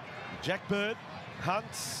 Jack Bird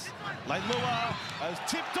hunts.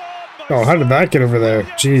 Oh, how did that get over there?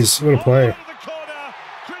 Jeez, what a play.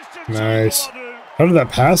 Nice. How did that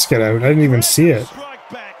pass get out? I didn't even see it.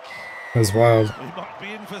 That was wild. He might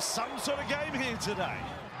be in for some sort of game here today.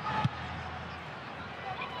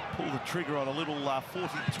 Pull the trigger on a little 40-20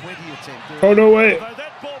 attempt. Oh, no way.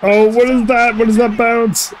 That Oh, what is that? What is that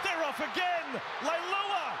bounce? They're off again.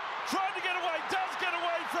 Leilua trying to get away, does get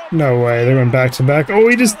away from. No way. They went back to back. Oh,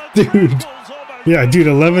 he just, dude. Yeah, dude,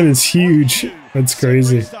 11 is huge. That's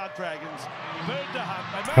crazy.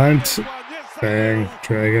 Hunt. Bang.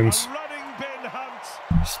 Dragons.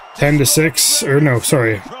 10 to 6. Or no,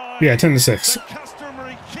 sorry. Yeah, 10 to 6.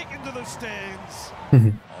 Customary kick into the stands. On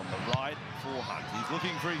the right for Hunt. He's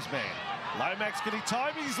looking for his man. Lomax, can he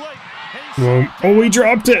time his leg? Well, oh, he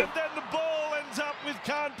dropped it. And then the ball ends up with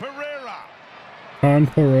Khan Pereira. Khan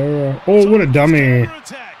Pereira. Oh, what a dummy.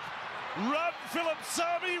 Attack. Run, Philip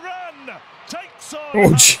Sami, run. Takes on. Oh,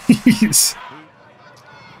 jeez.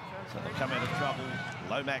 So they come out of trouble.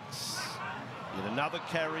 Lomax. Yet another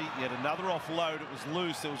carry, yet another offload. It was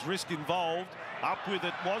loose. There was risk involved. Up with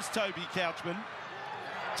it was Toby Couchman.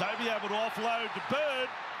 Toby able to offload to Bird.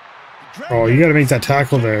 Oh, you got to make that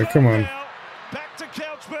tackle there. Come on. Back to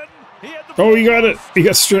Couchman. Oh, he got it. He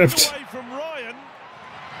got stripped. Away from Ryan.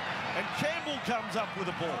 And Campbell comes up with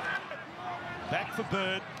a ball. Back for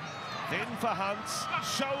Bird. Then for Hunts.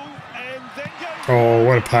 Show and then goes. Oh,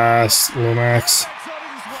 what a pass. Lomax.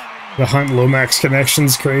 The Hunt Lomax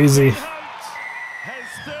connection's crazy. Has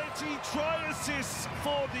 30 try assists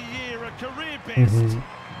for the year, a career best.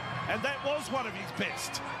 And that was one of his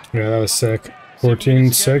best. Yeah, that was sick.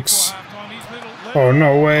 14-6. Oh,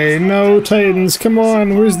 no way. No, Titans. Come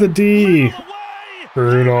on. Where's the D?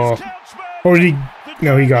 Brutal. Oh, did he?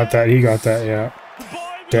 No, he got that. He got that, yeah.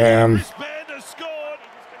 Damn.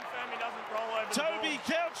 Toby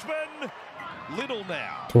Couchman. Little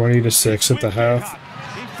now. 20 to 6 at the half.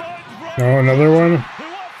 Oh, another one.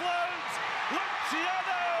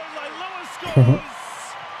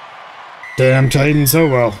 Damn, Titans. Oh,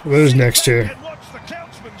 well. There's next year.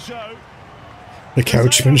 The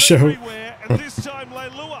Couchman Show.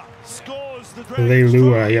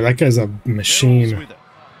 Leilua. Yeah, that guy's a machine.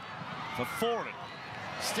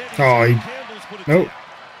 Oh, he... Nope.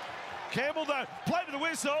 Campbell, though, play to the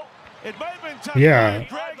whistle. It may have been touched yeah. by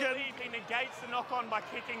Dragon. He negates the knock on by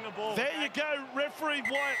kicking the ball. There you go, referee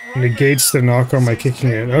White. Negates the knock on by kicking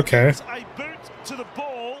it. Okay. A boot to the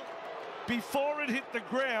ball before it hit the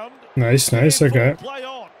ground. Nice, nice. Okay. Play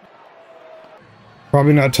on.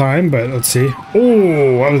 Probably not time, but let's see.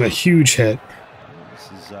 Oh, that was a huge hit. This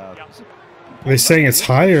is, Are they saying it's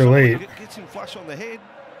high or late? Gets him flush on the head.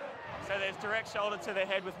 So there's direct shoulder to the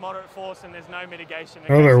head with moderate force, and there's no mitigation.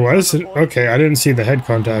 Oh, there was? Okay, I didn't see the head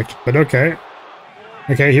contact, but okay.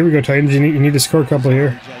 Okay, here we go, Titans. You need to score a couple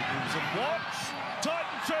here.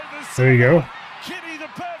 There you go.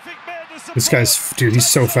 This guy's... Dude, he's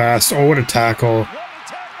so fast. Oh, what a tackle.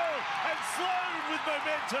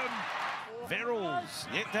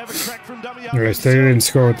 Alright, so they didn't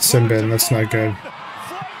score with the sin bin. That's not good.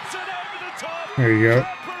 There you go.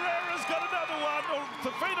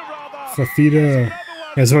 Fafita.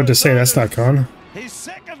 I was about to say, that's not gone.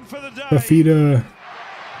 Fafita.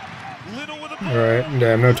 Alright,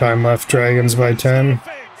 damn, no time left. Dragons by 10.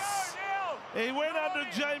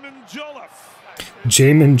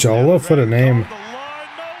 Eamonn Jolliffe? What a name.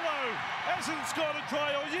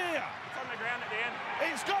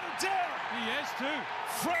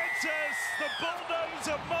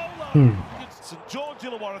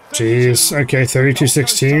 Jeez. Okay,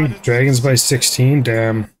 32-16. Dragons by 16.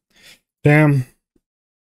 Damn. Damn.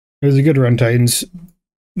 It was a good run, Titans.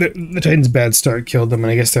 The Titans' bad start killed them,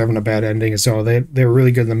 and I guess they're having a bad ending as well. They were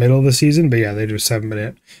really good in the middle of the season, but yeah, they just haven't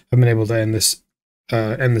been able to end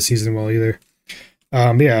the season well either.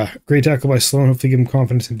 Yeah, great tackle by Sloan. Hopefully give him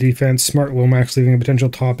confidence in defense. Smart Lomax leaving a potential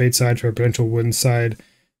top 8 side for a potential wooden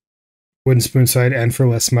spoon side, and for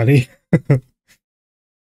less money.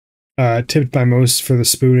 Tipped by most for the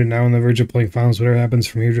spoon, and now on the verge of playing finals. Whatever happens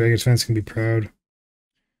from here, Dragons fans can be proud.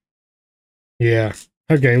 Yeah.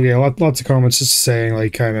 Okay, yeah, lots of comments just saying,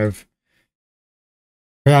 like, kind of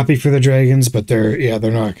happy for the Dragons, but they're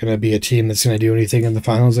not going to be a team that's going to do anything in the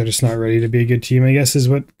finals. They're just not ready to be a good team, I guess, is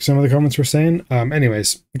what some of the comments were saying.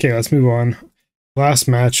 Anyways, okay, let's move on. Last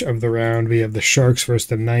match of the round, we have the Sharks versus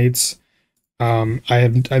the Knights. I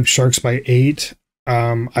have Sharks by 8.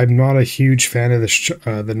 I'm not a huge fan of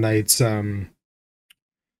the Knights.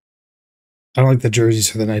 I don't like the jerseys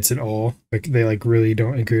for the Knights at all. Like, they really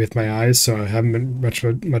don't agree with my eyes, so I haven't been much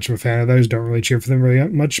of a fan of those. Don't really cheer for them really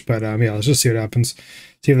much, but yeah, let's just see what happens.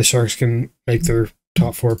 See if the Sharks can make their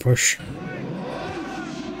top 4 push. So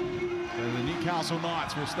the Newcastle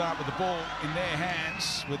Knights will start with the ball in their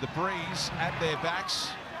hands, with the breeze at their backs,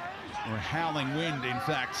 or a howling wind, in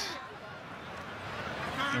fact.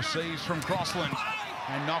 Receives from Crossland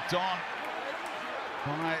and knocked on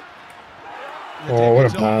by Oh, what a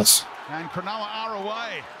pass. And Cronulla are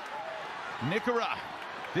away. Nickera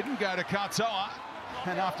Didn't go to Katoa.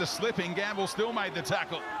 And after slipping, Gamble still made the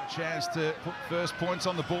tackle. Chance to put first points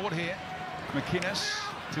on the board here. McInnes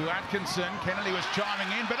to Atkinson. Kennedy was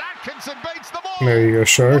chiming in, but Atkinson beats the ball. There you go,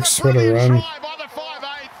 Sharks. What a run.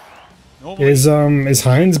 Is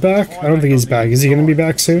Hines back? I don't think he's back. Is he going to be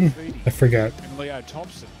back soon? I forget. And Leo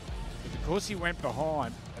Thompson. Because he went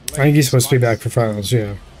behind. I think he's supposed to be back for finals,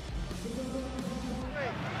 yeah.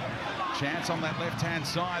 Chance on that left-hand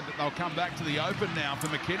side that they'll come back to the open now for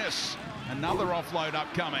McInnes. Another offload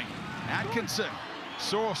upcoming. Atkinson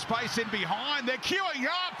saw space in behind. They're queuing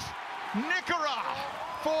up. Nickera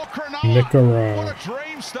for Cronulla. Nickera. What a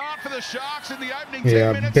dream start for the Sharks in the opening 10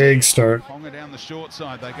 Yeah, minutes. big start. Down the short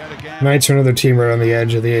side. They go to Gamble. Knights are another team right on the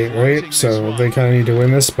edge of the 8, right? So they kind of need to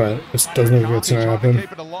win this, but it doesn't look like it's going to happen.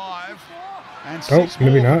 Oh,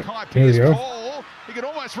 maybe not. There you go. He could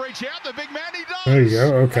almost reach out. The big man, he does. There you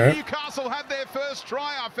go. Okay. Newcastle had their first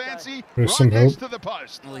try, I fancy. There's right some next hope. to the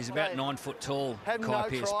post. Well, he's about 9 foot tall, Kai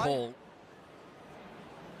Pearce-Paul.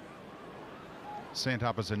 Sent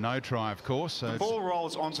up as a no try, of course. So the ball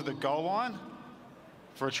rolls onto the goal line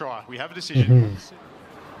for a try. We have a decision.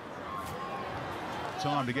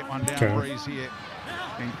 Time to get one down breeze here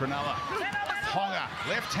in Cronulla. Honga,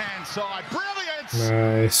 left-hand side, brilliant!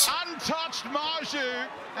 Nice. Untouched Maju,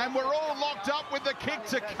 and we're all locked up with the kick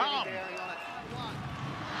to come.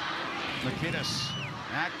 McInnes,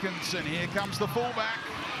 Atkinson, here comes the fullback.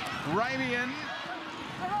 Ramian.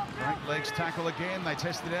 Great legs tackle again. They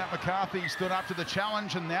tested out. McCarthy stood up to the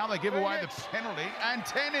challenge, and now they give away the penalty. And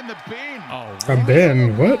 10 in the bin. Oh, a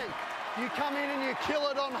bin? What? You come in and you kill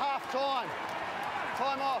it on half time.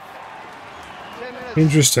 Time off. 10 minutes.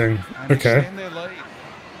 Interesting. And Okay.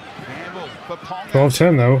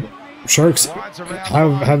 12-10 though. Sharks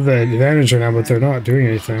have the advantage right now, but they're not doing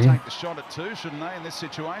anything. Take the shot at 2, shouldn't they, in this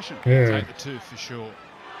situation? Yeah. take the 2 for sure.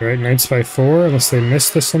 Right, Knights by 4, unless they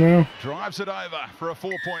missed this somehow. Drives it over for a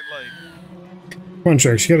 4-point lead. Come on,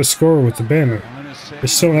 Sharks, you got to score with the bin. They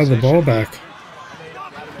still have the ball back.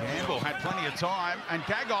 Gamble had plenty of time, and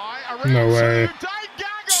Gagai No way.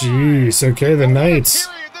 Jeez, okay, the Knights.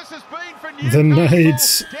 The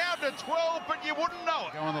Knights. Down to 12, but you wouldn't know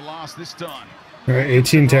it. Go on the last this time. All right,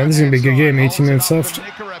 18-10. This is going to be a good game. 18 minutes left.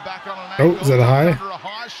 Oh, is that a high?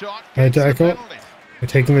 High tackle. They're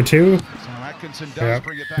taking the 2. Yeah,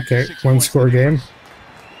 okay, 1-score game.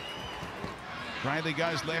 Bradley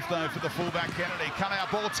goes left though for the fullback Kennedy. Cut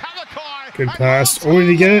out ball. Talakai. Good pass. Oh, did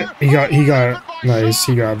he get it? He got it. Nice,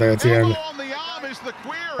 he got there at the end.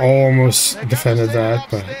 Almost defended that,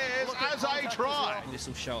 but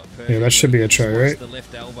yeah, that should be a try, right? The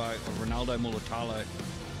left elbow of Ronaldo Mulatalo.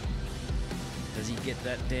 Does he get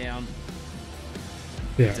that down?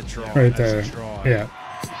 Yeah, right there. Yeah.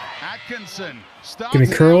 Atkinson Gonna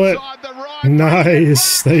curl it.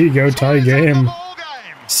 Nice. There you go. Tie game.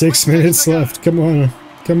 6 minutes left. Come on.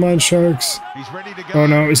 Come on, Sharks. Oh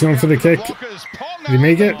no, he's going for the kick. Did he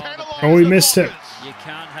make it? Oh, he missed it. You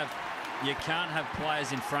can't have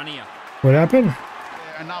players in front of you. What happened?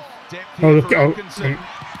 Oh, look. Oh.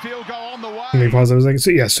 Let me pause. I was like,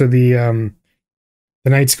 so yeah, so the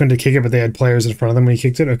Knights going to kick it, but they had players in front of them when he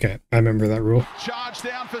kicked it. Okay, I remember that rule.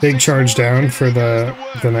 Big charge down for the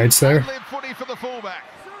Knights there.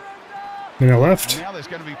 Minute left.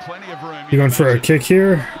 You going for a kick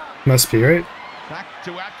here? Must be, right?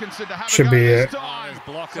 Should be it.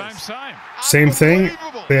 Same thing.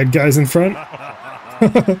 They had guys in front.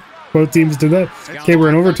 Both teams did that. Okay, we're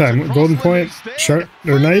in overtime. Golden point. Shark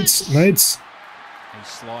or Knights. Knights.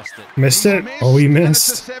 Missed it. Oh, he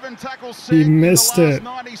missed. He missed it.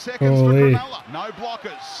 Holy.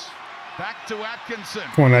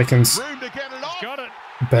 Come on, Atkins.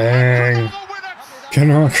 Bang.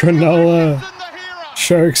 Cronulla.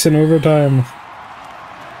 Sharks in overtime.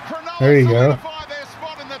 There you go.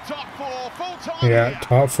 Yeah,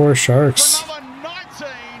 top 4 Sharks.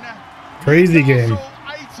 Crazy game.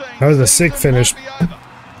 That was a sick finish.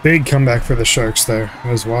 Big comeback for the Sharks there.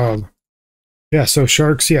 That was wild. Yeah, so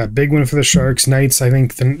Sharks, yeah, big win for the Sharks. Knights, I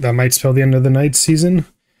think that might spell the end of the Knights season.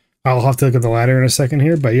 I'll have to look at the ladder in a second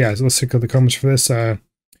here, but yeah, so let's look at the comments for this.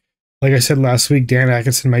 Like I said last week, Dan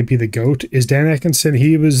Atkinson might be the GOAT. Is Dan Atkinson,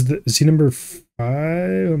 is he number 5?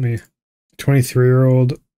 Let me,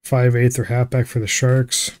 23-year-old, 5'8" or halfback for the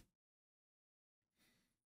Sharks.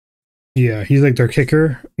 Yeah, he's like their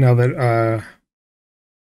kicker. Now that,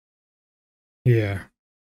 yeah.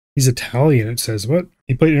 He's Italian, it says. What?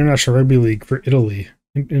 He played International Rugby League for Italy.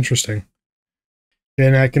 Interesting.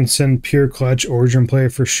 Dan Atkinson, pure clutch, origin player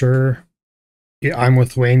for sure. Yeah, I'm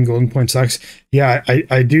with Wayne. Golden point sucks. Yeah,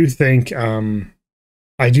 I do think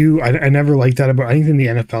I I never liked that about. I think in the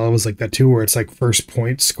NFL it was like that too, where it's like first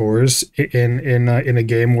point scores in a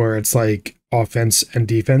game where it's like offense and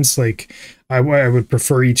defense. Like I would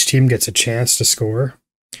prefer each team gets a chance to score,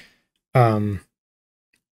 or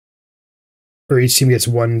each team gets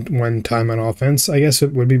one time on offense. I guess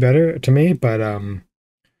it would be better to me, but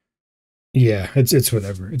yeah, it's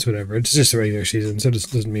whatever. It's whatever. It's just a regular season, so it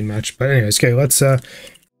just doesn't mean much. But anyways, okay, let's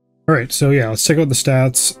all right, so yeah, let's check out the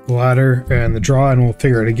stats, the ladder, and the draw, and we'll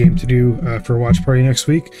figure out a game to do for a watch party next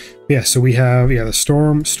week. Yeah, so we have the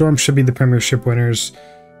Storm. Storm should be the Premiership winners.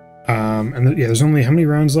 And there's only how many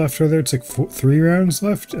rounds left are there? It's like 3 rounds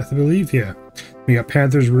left, I believe. Yeah, we got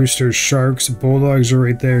Panthers, Roosters, Sharks, Bulldogs are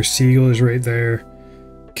right there, Seagull is right there,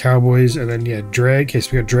 Cowboys, and then yeah, okay,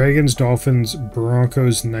 so we got Dragons, Dolphins,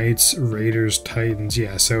 Broncos, Knights, Raiders, Titans.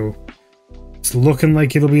 Yeah, so it's looking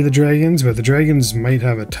like it'll be the Dragons, but the Dragons might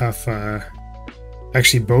have a tough.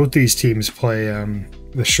 Actually, both these teams play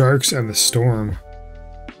the Sharks and the Storm.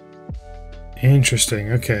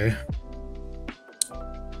 Interesting. Okay.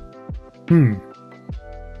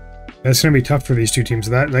 That's gonna be tough for these two teams.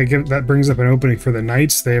 That brings up an opening for the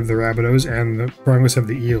Knights. They have the Rabbitohs, and the Broncos have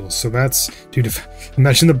the Eels. So that's, dude.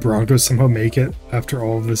 Imagine the Broncos somehow make it after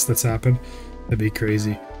all of this that's happened. That'd be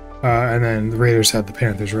crazy. And then the Raiders had the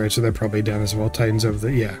Panthers, right? So they're probably down as well. Titans of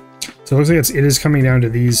the So it looks like it is coming down to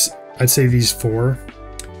these. I'd say these 4.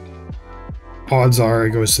 Odds are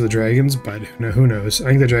it goes to the Dragons, but who knows? I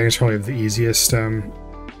think the Dragons probably have the easiest.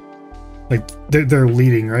 Like they're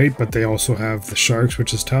leading, right? But they also have the Sharks,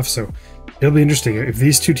 which is tough. So it'll be interesting if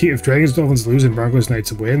these two teams, if Dragons Dolphins lose and Broncos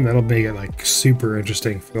Knights win, that'll make it like super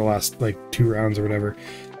interesting for the last like 2 rounds or whatever.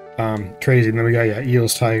 Crazy. And then we got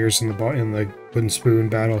Eels Tigers in the wooden spoon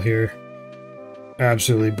battle here.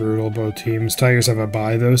 Absolutely brutal, both teams. Tigers have a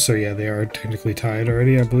bye though, so yeah, they are technically tied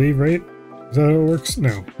already, I believe, right? Is that how it works?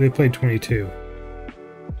 No, they played 22.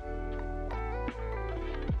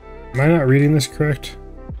 Am I not reading this correct?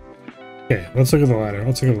 Okay, let's look at the ladder.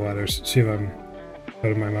 Let's look at the ladders. See if I'm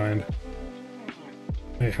out of my mind.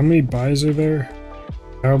 Hey, how many buys are there?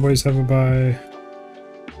 Cowboys have a bye.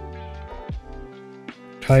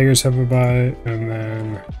 Tigers have a bye, and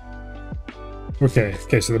then okay,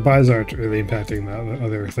 so the buys aren't really impacting the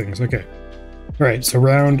other things. Okay, all right. So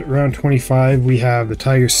round 25, we have the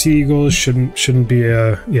Tigers Seagulls. Shouldn't be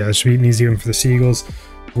a it should be an easy one for the Seagulls.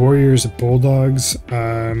 Warriors Bulldogs.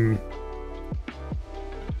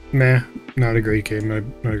 Nah, not a great game. Not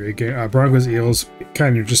a great game. Broncos Eels,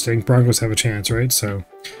 kind of interesting. Broncos have a chance, right? So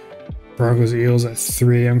Broncos Eels at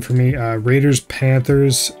 3 AM for me. Raiders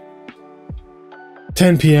Panthers.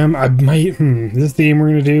 10 p.m. I might, is this the game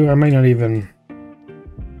we're going to do? I might not even,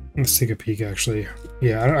 let's take a peek actually.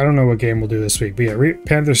 Yeah, I don't know what game we'll do this week, but yeah,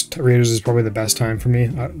 Panthers Raiders is probably the best time for me.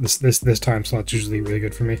 This time slot's usually really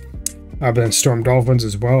good for me. But then Storm Dolphins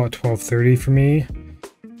as well at 12:30 for me.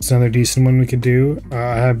 It's another decent one we could do.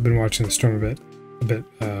 I have been watching the Storm a bit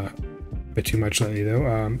too much lately though.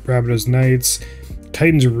 Rabbitohs Knights,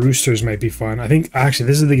 Titans Roosters might be fun. I think actually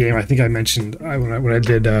this is the game I think I mentioned when I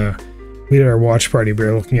did we did our watch party we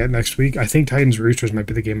were looking at next week. I think Titans Roosters might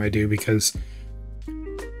be the game I do because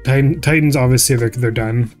Titans obviously they're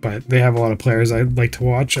done, but they have a lot of players I like to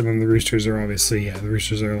watch, and then the Roosters are obviously the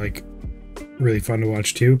Roosters are like really fun to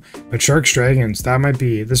watch too. But Sharks Dragons, this might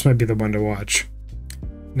be the one to watch.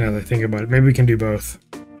 Now that I think about it, maybe we can do both.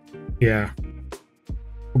 Yeah,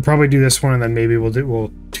 we'll probably do this one, and then maybe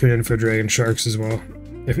we'll tune in for Dragon Sharks as well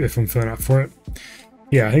if I'm feeling up for it.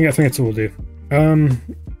 Yeah, I think that's what we'll do.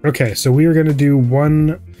 Okay, so we are gonna do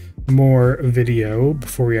one more video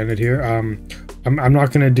before we end it here. I'm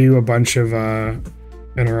not gonna do a bunch of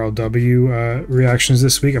NRLW reactions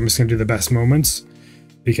this week. I'm just gonna do the best moments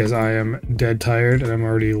because I am dead tired and I'm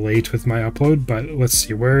already late with my upload. But let's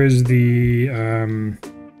see, where is the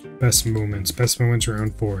best moments? Best moments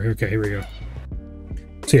round 4. Okay, here we go.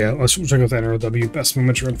 So yeah, let's check out the NRLW best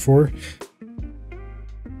moments round 4.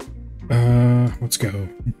 Let's go.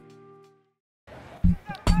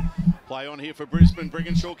 Play on here for Brisbane.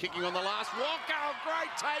 Brigginshaw kicking on the last. Walker, great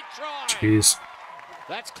take, try. Jeez.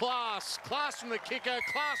 That's class. Class from the kicker,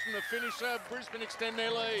 class from the finisher. Brisbane extend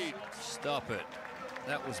their lead. Stop it.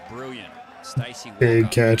 That was brilliant. Stacey Walker.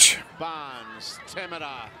 Big catch. Barnes,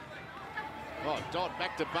 Temida. Oh, Dodd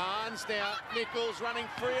back to Barnes now. Nichols running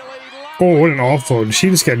freely. Oh, what an offload. Did she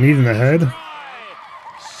just get kneed in the head?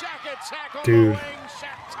 Dude.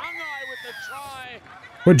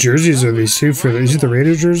 What jerseys are these two for? These are the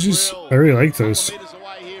Raiders jerseys? I really like those.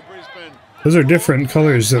 Those are different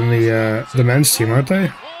colors than the men's team, aren't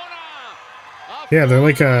they? Yeah, they're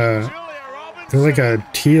like a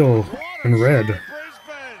teal and red.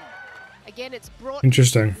 Again, it's brought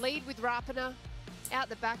interesting. Lead with Rapana. out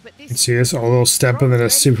the back, but You this see this? A little step and then a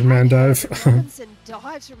Superman dive. Robinson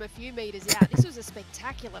dives from a few meters out. This was a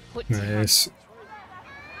spectacular put. Nice.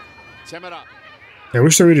 Temera. Yeah, I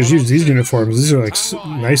wish the Raiders used these uniforms. These are like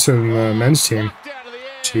nicer than the men's team.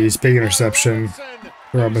 Jeez, big interception.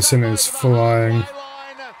 Robinson is flying.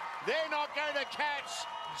 They're not going to catch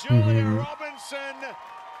Julia Robinson.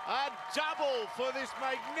 A double for this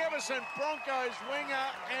magnificent Broncos winger,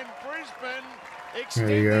 and Brisbane extend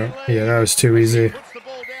There you their go. lead. Yeah, that was too easy. Puts the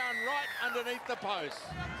ball down right underneath the post.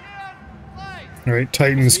 All right,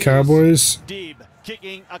 Titans, Cowboys. Dib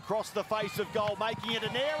kicking across the face of goal, making it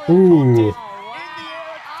an error. Ooh.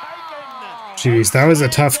 Jeez, that was a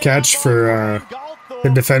tough catch for the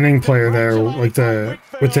defending player there. Like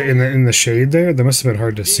in the shade there. That must have been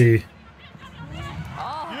hard to see.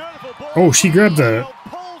 Oh, she grabbed the.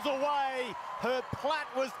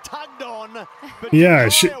 Yeah,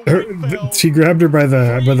 she grabbed her by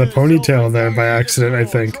the ponytail there by accident, I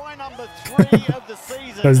think.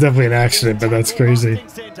 That was definitely an accident, but that's crazy.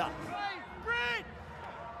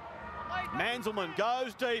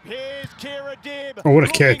 Oh, what a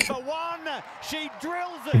kick.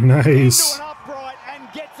 Nice.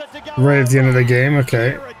 Right at the end of the game,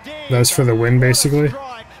 okay. That was for the win, basically.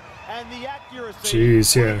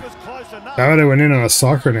 Jeez, yeah. That would have went in on a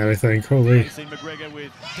soccer net, I think. Holy.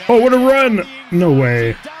 Oh, what a run! No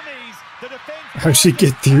way. How'd she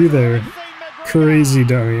get through there? Crazy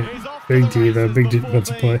dummy. Big D, though. Big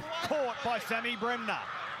defensive play.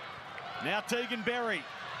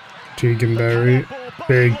 Tegan Berry.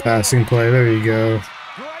 Big passing play. There you go.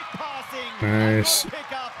 Nice.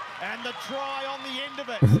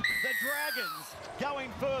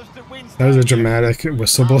 That was a dramatic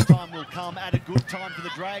whistle blow.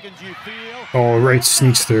 Oh, right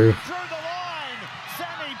sneaks through.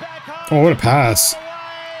 Oh, what a pass.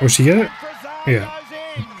 Oh, she get it? Yeah.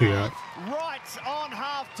 Yeah.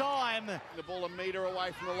 The ball a meter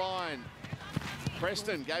away from the line.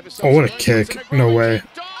 Preston gave us. Oh, what a kick. No way.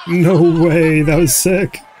 No way. That was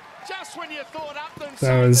sick. Just when you thought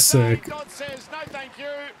That was sick. God says no thank you.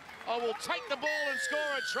 I will take the ball and score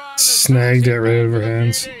a try. Snagged it right out of her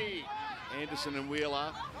hands. Anderson and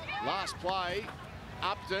Wheeler. Last play.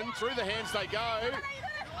 Upton through the hands they go.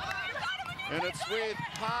 And it's with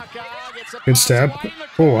Parker. Gets a Good step.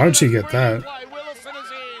 Oh, how'd she get that?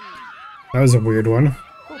 That was a weird one.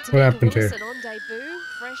 What happened here?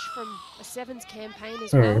 Fresh from a Sevens campaign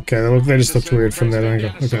as Oh, well. okay. They just looked weird from that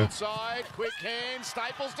angle. Okay.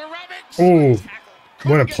 Oh,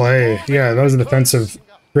 what a play. Yeah, that was a defensive,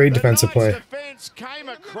 great defensive play.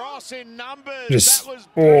 Just,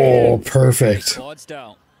 oh, perfect.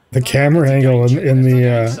 The camera angle in the,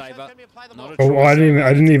 oh, I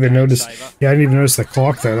didn't even notice. Yeah, I didn't even notice the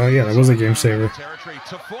clock there. Oh, yeah, that was a game saver.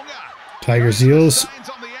 Tigers, Eels.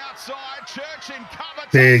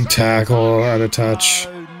 Big tackle, out of touch.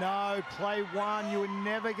 No, play one. You were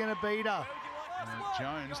never going to beat her.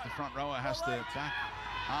 Jones, the front rower, has to back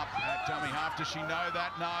up at dummy half. Does she know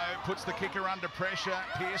that? No. Puts the kicker under pressure.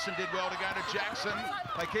 Pearson did well to go to Jackson.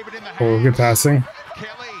 They keep it in the hands. Oh, good passing.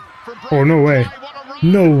 Oh, no way.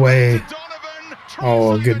 No way.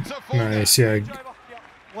 Oh, good. Nice, yeah.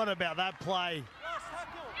 What about that play?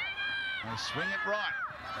 They swing it right.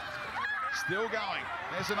 Still going.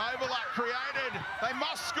 There's an overlap created. They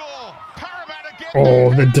must score. Parramatta get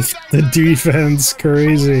Oh, the defense,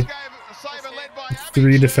 crazy.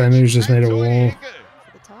 3 defenders just made a wall.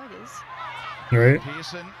 Right?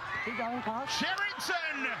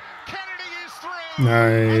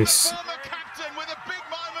 Nice.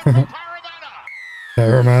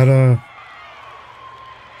 Parramatta.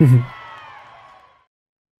 All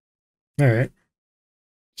right.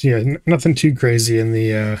 So yeah, nothing too crazy in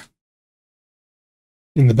the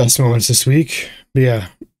best moments this week. But yeah,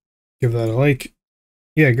 give that a like.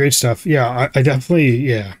 Yeah, great stuff. Yeah, I definitely,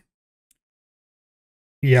 yeah.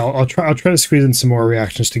 Yeah, I'll try to squeeze in some more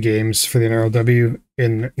reactions to games for the NRLW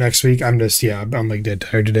in next week. I'm just, yeah, I'm like dead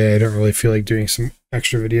tired today. I don't really feel like doing some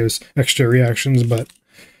extra videos, extra reactions, but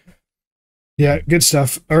yeah, good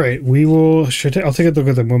stuff. All right, I'll take a look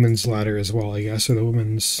at the women's ladder as well, I guess, or the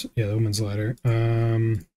women's ladder.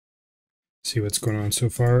 See what's going on so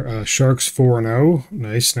far. Sharks 4-0.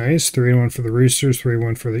 Nice. 3-1 for the Roosters,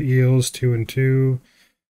 3-1 for the Eels, 2-2.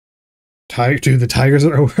 Dude, the Tigers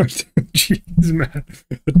are over. Jeez, man.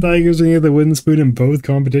 The Tigers are going to get the wooden spoon in both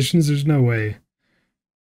competitions? There's no way.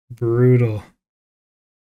 Brutal.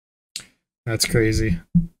 That's crazy.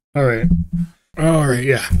 All right,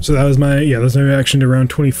 yeah. So that was my reaction to round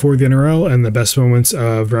 24 of the NRL and the best moments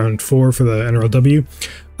of round 4 for the NRLW.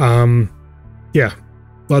 Yeah.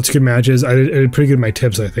 Lots of good matches. I did pretty good in my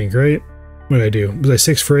tips, I think, right? What did I do? Was I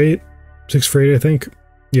 6 for 8? 6 for 8, I think.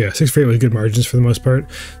 Yeah, 6 for 8 with good margins for the most part.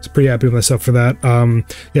 So pretty happy with myself for that.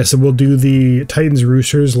 Yeah, so we'll do the Titans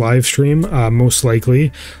Roosters live stream, most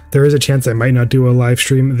likely. There is a chance I might not do a live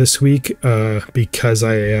stream this week because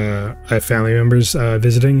I have family members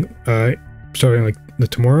visiting starting like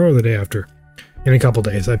tomorrow or the day after. In a couple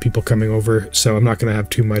days, I have people coming over, so I'm not going to have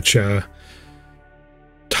too much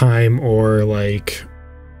time or like,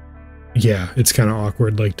 yeah, it's kind of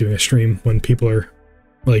awkward like doing a stream when people are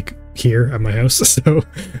like here at my house. So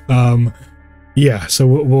yeah, so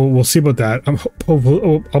we'll see about that.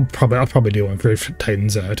 I'll probably do one for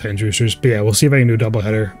Titans Roosters, but yeah, we'll see if I can do a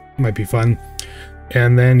doubleheader. Might be fun.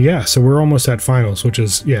 And then yeah, so we're almost at finals, which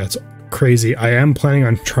is, yeah, it's crazy. I am planning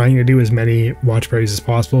on trying to do as many watch parties as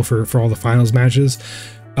possible for all the finals matches.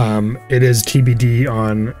 It is TBD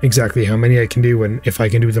on exactly how many I can do and if I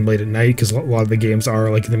can do them late at night, because a lot of the games are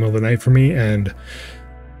like in the middle of the night for me, and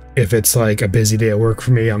if it's like a busy day at work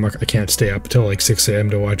for me, I can't stay up till like 6 a.m.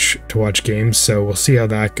 to watch games. So we'll see how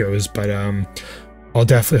that goes. But I'll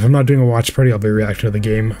definitely, if I'm not doing a watch party, I'll be reacting to the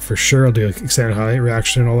game for sure. I'll do like extended highlight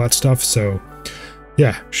reaction and all that stuff. So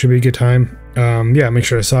yeah, should be a good time. Yeah, make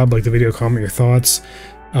sure to sub, like the video, comment your thoughts.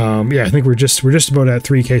 Yeah, I think we're just about at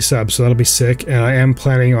 3K subs, so that'll be sick. And I am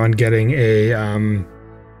planning on getting a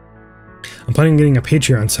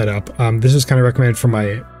Patreon set up. This is kind of recommended for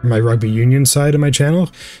my rugby union side of my channel,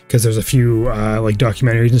 because there's a few like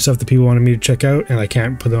documentaries and stuff that people wanted me to check out, and I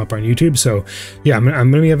can't put them up on YouTube. So yeah, I'm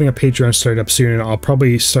gonna be having a Patreon start up soon, and I'll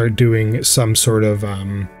probably start doing some sort of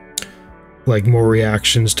like more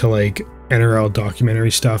reactions to like NRL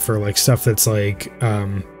documentary stuff, or like stuff that's like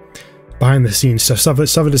behind the scenes stuff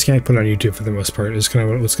that just can't put on YouTube for the most part, is kind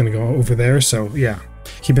of what's going to go over there. So yeah,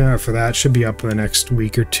 keep an eye out for that. Should be up in the next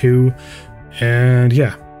week or two. And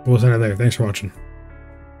yeah, we'll send it there. Thanks for watching.